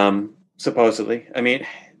 supposedly. I mean,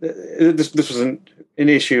 this was an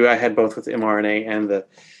issue I had both with mRNA and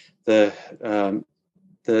the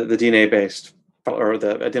DNA-based or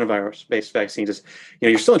the adenovirus-based vaccines. Is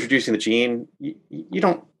you're still introducing the gene. You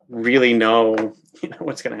don't really know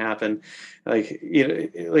what's going to happen. Like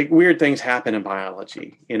weird things happen in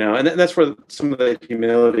biology, and that's where some of the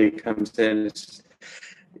humility comes in. It's,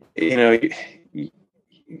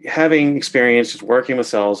 having experience just working with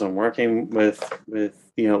cells and working with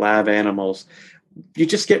lab animals, you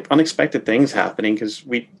just get unexpected things happening because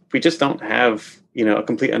we just don't have a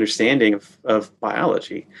complete understanding of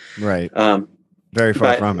biology. Right. Very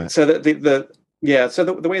far from it. So the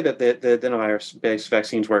way that the adenovirus-based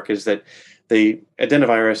vaccines work is that the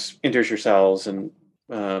adenovirus enters your cells and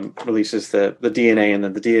releases the DNA, and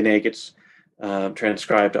then the DNA gets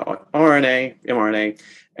transcribed to RNA, mRNA,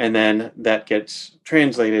 and then that gets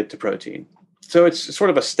translated to protein. So it's sort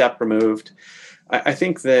of a step removed. I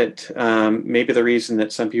think that maybe the reason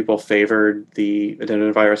that some people favored the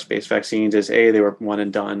adenovirus-based vaccines is A, they were one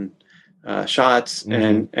and done shots,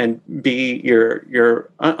 and B,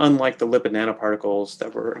 you're unlike the lipid nanoparticles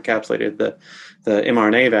that were encapsulated the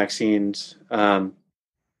mRNA vaccines.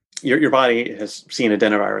 Your body has seen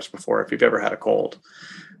adenovirus before if you've ever had a cold.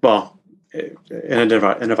 Well, an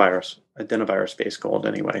adenovirus-based cold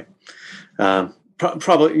anyway.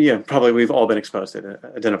 Probably we've all been exposed to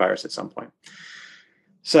adenovirus at some point.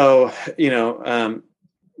 So,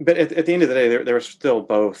 but at the end of the day, they were still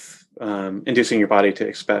both inducing your body to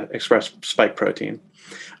express spike protein.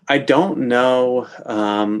 I don't know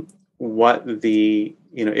what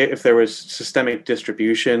if there was systemic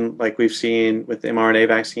distribution like we've seen with mRNA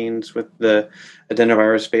vaccines with the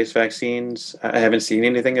adenovirus-based vaccines. I haven't seen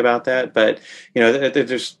anything about that, but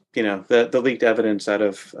there's the leaked evidence out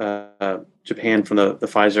of Japan from the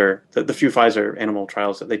Pfizer, the few Pfizer animal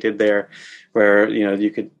trials that they did there, where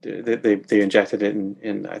they injected it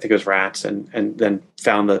in I think it was rats, and then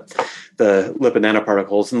found the lipid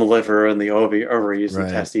nanoparticles in the liver and the ovaries and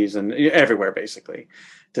testes and everywhere, basically,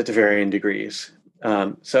 to varying degrees.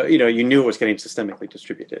 So you knew it was getting systemically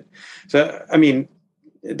distributed. So I mean,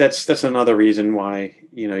 that's another reason why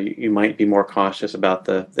you might be more cautious about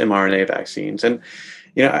the mRNA vaccines. And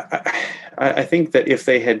I think that if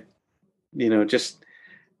they had just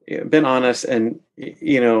been honest, and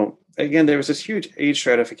again, there was this huge age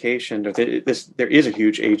stratification. There is a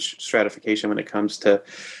huge age stratification when it comes to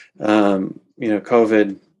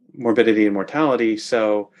COVID morbidity and mortality.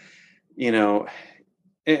 So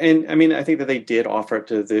and I mean, I think that they did offer it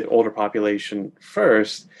to the older population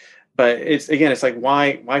first, but it's like,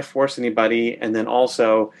 why force anybody? And then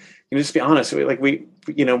also, just be honest, like we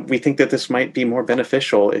think that this might be more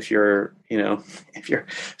beneficial if you're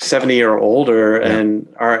 70 or older and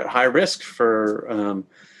are at high risk for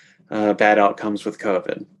bad outcomes with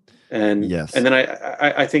COVID. And yes. And then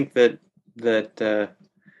I think that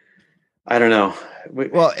I don't know.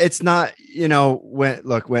 Well, it's not,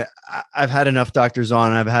 when I've had enough doctors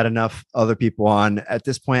on, I've had enough other people on at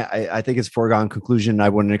this point. I think it's a foregone conclusion. I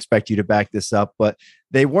wouldn't expect you to back this up, but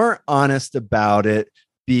they weren't honest about it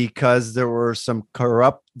because there's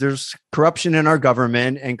corruption in our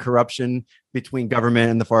government and corruption between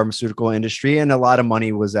government and the pharmaceutical industry. And a lot of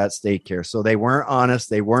money was at stake here. So they weren't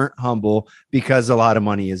honest. They weren't humble because a lot of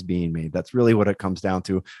money is being made. That's really what it comes down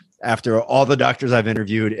to. After all the doctors I've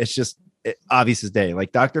interviewed, it's just obvious as day.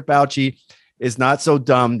 Like Dr. Fauci is not so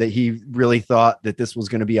dumb that he really thought that this was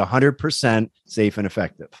going to be 100% safe and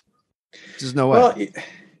effective. There's no way.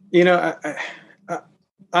 Well,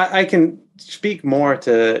 I can speak more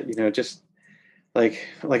to, just like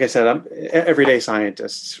I said, I'm everyday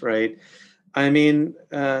scientists, right? I mean,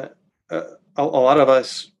 a lot of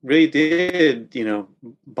us really did,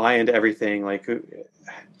 buy into everything. Like,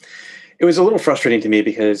 it was a little frustrating to me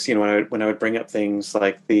because, when I would bring up things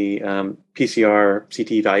like the PCR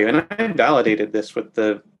CT value, and I validated this with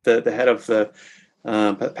the head of the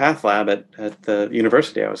path lab at the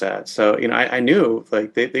university I was at. So, I knew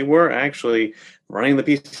like they were actually running the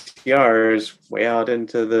PCRs way out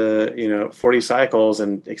into the, 40 cycles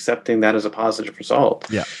and accepting that as a positive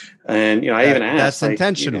result. Yeah. And, I even asked, that's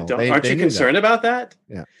intentional. Aren't you concerned about that?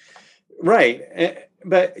 Yeah. Right.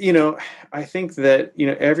 But, I think that,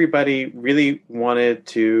 everybody really wanted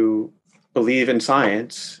to believe in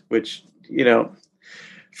science, which,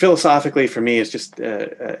 philosophically for me is just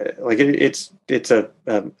like it's like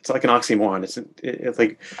an oxymoron. It's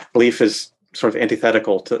like belief is sort of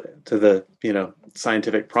antithetical to the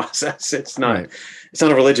scientific process. It's not right. It's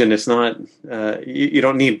not a religion. It's not you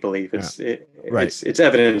don't need belief. It's it's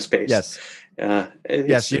evidence based. Yes.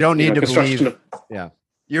 Yes, you don't need to believe. Yeah,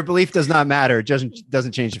 your belief does not matter. It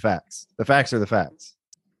doesn't change the facts. The facts are the facts.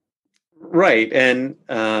 Right, and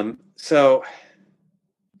so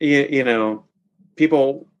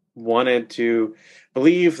people wanted to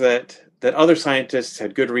believe that other scientists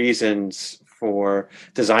had good reasons for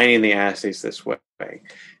designing the assays this way.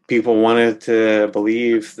 People wanted to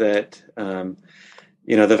believe that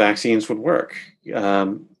the vaccines would work.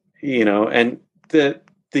 And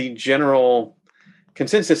the general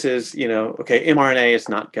consensus is, okay, mRNA is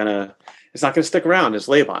not gonna stick around as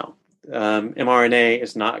labile. mRNA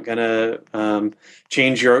is not gonna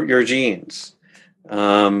change your genes.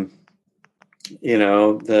 The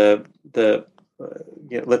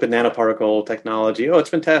lipid nanoparticle technology. Oh, it's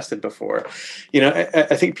been tested before.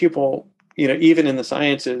 I think people, even in the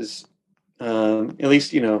sciences, at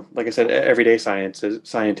least, like I said, everyday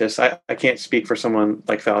scientists. I can't speak for someone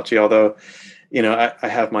like Fauci, although, I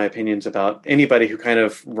have my opinions about anybody who kind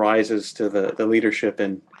of rises to the leadership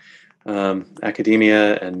in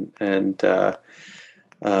academia and the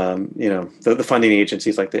funding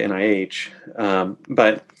agencies like the NIH.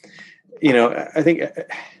 But I think,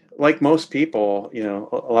 like most people,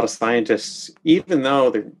 a lot of scientists, even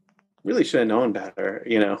though they really should have known better,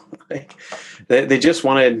 like they just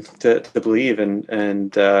wanted to believe and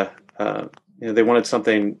they wanted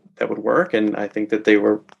something that would work. And I think that they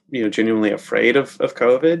were, genuinely afraid of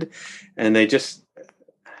COVID, and they just,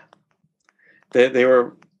 they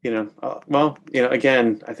were,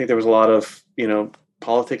 again, I think there was a lot of,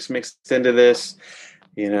 politics mixed into this.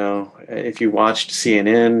 If you watched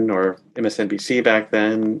CNN or MSNBC back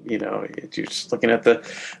then, you're just looking at the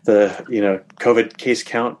COVID case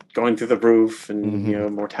count going through the roof,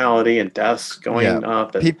 and mortality and deaths going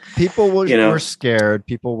up. And, people were scared.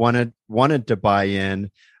 People wanted to buy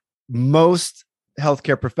in. Most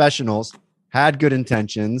healthcare professionals had good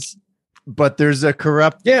intentions, but there's a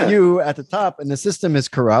corrupt few at the top, and the system is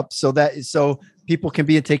corrupt. So people can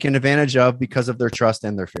be taken advantage of because of their trust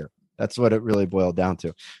and their fear. That's what it really boiled down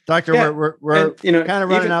to. Doctor, we're kind of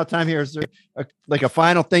running out of time here. Is there a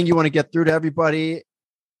final thing you want to get through to everybody?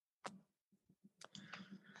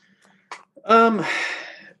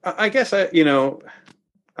 I guess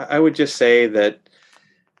I would just say that,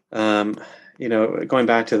 going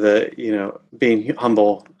back to the, being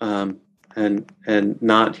humble, and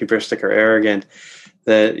not hubristic or arrogant,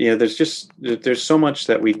 that, there's so much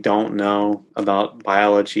that we don't know about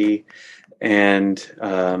biology, and,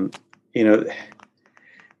 and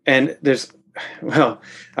there's,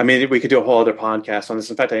 we could do a whole other podcast on this.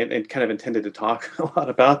 In fact, I kind of intended to talk a lot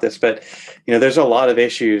about this, but, there's a lot of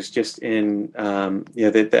issues just in,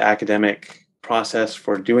 the academic process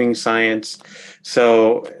for doing science.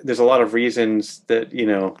 So there's a lot of reasons that,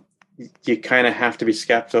 you kind of have to be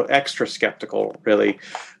extra skeptical, really,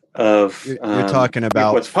 of you're talking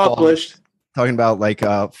about what's published. Talking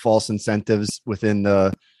about false incentives within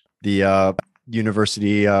the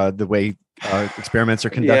university, the way experiments are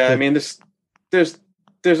conducted. Yeah, I mean, there's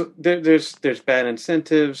bad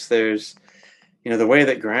incentives. There's, the way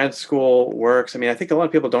that grad school works. I mean, I think a lot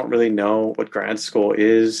of people don't really know what grad school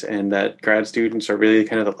is, and that grad students are really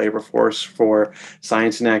kind of the labor force for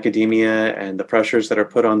science and academia, and the pressures that are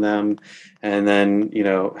put on them. And then,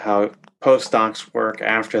 how postdocs work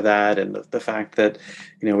after that, and the fact that,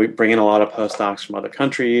 we bring in a lot of postdocs from other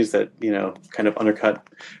countries that, kind of undercut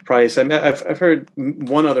price. I mean, I've heard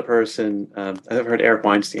one other person, I've heard Eric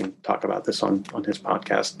Weinstein talk about this on his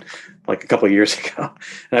podcast like a couple of years ago,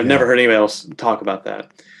 and I've never heard anybody else talk about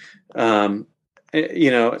that. So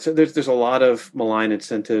there's a lot of malign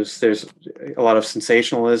incentives. There's a lot of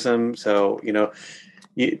sensationalism. So,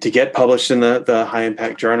 to get published in the high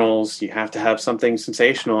impact journals, you have to have something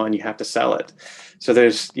sensational and you have to sell it. So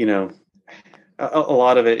there's, a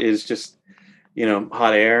lot of it is just,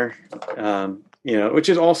 hot air, which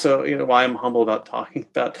is also, why I'm humble about talking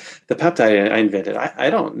about the peptide I invented. I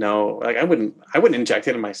don't know, like I wouldn't inject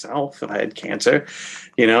it in myself if I had cancer.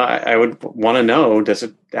 I would want to know, does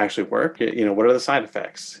it actually work? What are the side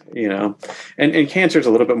effects? And cancer is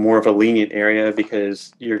a little bit more of a lenient area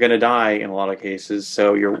because you're going to die in a lot of cases.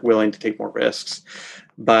 So you're willing to take more risks,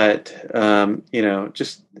 but,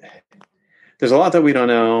 just, there's a lot that we don't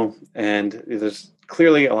know. And there's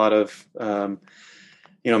clearly a lot of,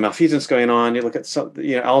 malfeasance going on. You look at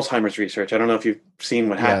Alzheimer's research. I don't know if you've seen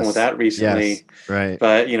what happened with that recently. Yes, right.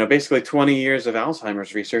 But, basically 20 years of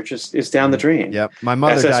Alzheimer's research is down the drain. Yep. My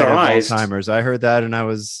mother died of Alzheimer's. I heard that and I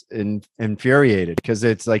was infuriated because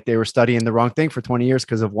it's like they were studying the wrong thing for 20 years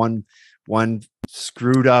because of one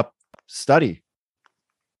screwed up study.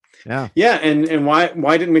 Yeah. Yeah. And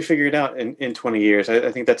why didn't we figure it out in 20 years?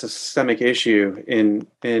 I think that's a systemic issue in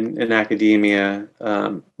academia,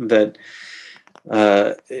 that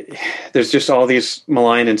there's just all these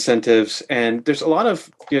malign incentives, and there's a lot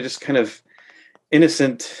of just kind of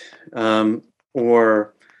innocent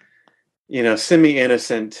or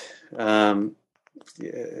semi-innocent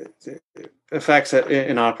effects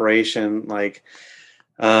in operation, like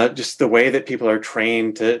just the way that people are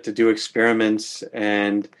trained to do experiments,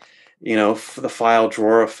 and the file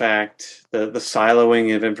drawer effect, the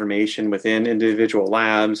siloing of information within individual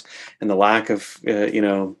labs, and the lack of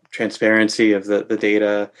transparency of the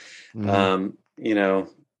data, and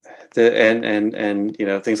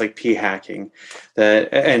things like p hacking,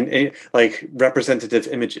 and like representative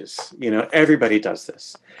images. Everybody does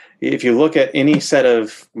this. If you look at any set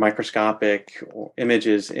of microscopic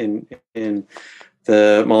images in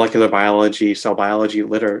the molecular biology, cell biology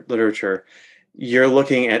literature, you're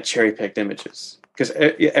looking at cherry-picked images because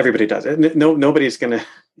everybody does it. Nobody's going to.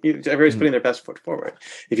 Everybody's putting their best foot forward.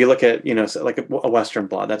 If you look at like a Western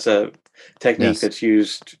blot, that's a technique that's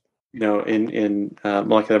used in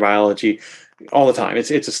molecular biology all the time. It's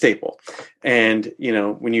a staple. And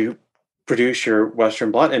when you produce your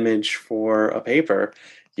Western blot image for a paper,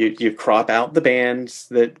 you crop out the bands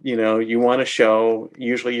that you want to show.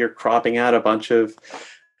 Usually you're cropping out a bunch of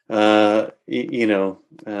bands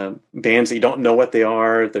that you don't know what they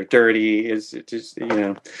are. They're dirty. It's just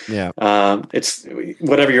it's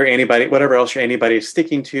whatever else your antibody is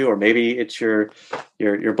sticking to, or maybe it's your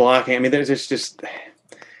blocking. I mean, there's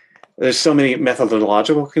so many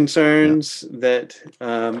methodological concerns that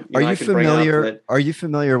are you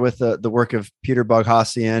familiar with the work of Peter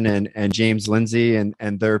Boghossian and James Lindsay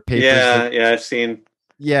and their papers? I've seen.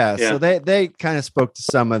 So they kind of spoke to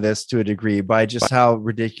some of this to a degree by just how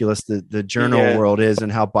ridiculous the journal world is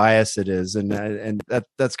and how biased it is, and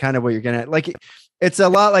that's kind of what you're gonna like. it's a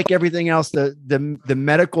lot like everything else. The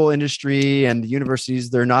medical industry and the universities,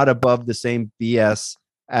 they're not above the same BS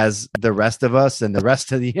as the rest of us and the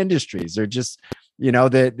rest of the industries. They're just,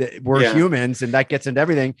 we're humans, and that gets into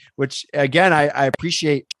everything, which again, I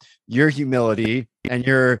appreciate your humility and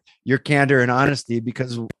your candor and honesty,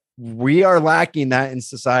 because we are lacking that in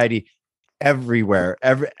society everywhere.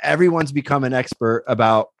 Everyone's become an expert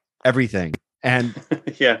about everything. And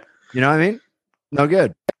yeah, you know what I mean? No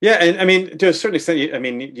good. Yeah, and I mean, to a certain extent,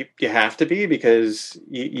 you have to be, because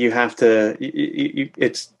you have to.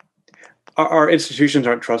 It's our institutions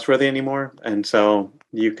aren't trustworthy anymore, and so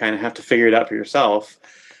you kind of have to figure it out for yourself.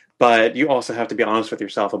 But you also have to be honest with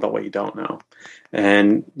yourself about what you don't know,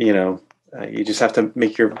 and you just have to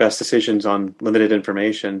make your best decisions on limited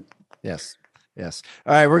information. Yes. All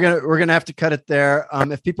right, we're gonna have to cut it there.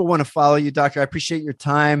 If people want to follow you, Doctor, I appreciate your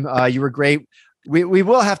time. You were great. We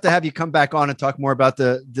will have to have you come back on and talk more about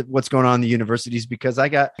the what's going on in the universities, because I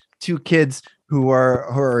got 2 kids who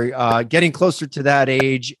are getting closer to that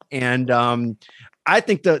age, and I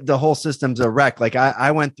think the whole system's a wreck. Like I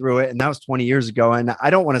went through it, and that was 20 years ago, and I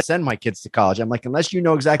don't want to send my kids to college. I'm like, unless you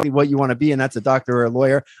know exactly what you want to be, and that's a doctor or a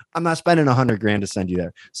lawyer, I'm not spending $100,000 to send you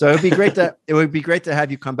there. So it would be great to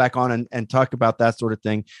have you come back on and talk about that sort of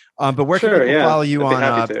thing. But where can people follow you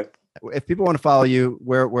on? If people want to follow you,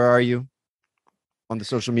 where are you on the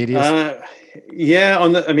social medias?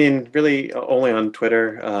 Really only on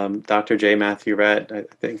Twitter. Dr. J. Matthew Rhett. I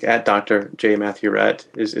think at Dr. J. Matthew Rhett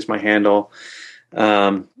is my handle.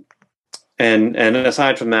 And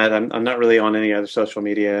aside from that, I'm not really on any other social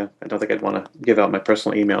media. I don't think I'd want to give out my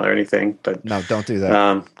personal email or anything. But no, don't do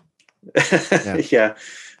that.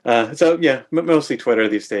 Mostly Twitter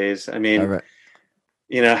these days. I mean, right.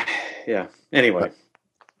 Anyway.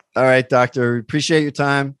 All right, Doctor. Appreciate your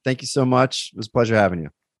time. Thank you so much. It was a pleasure having you.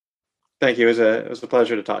 Thank you. It was a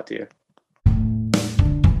pleasure to talk to you.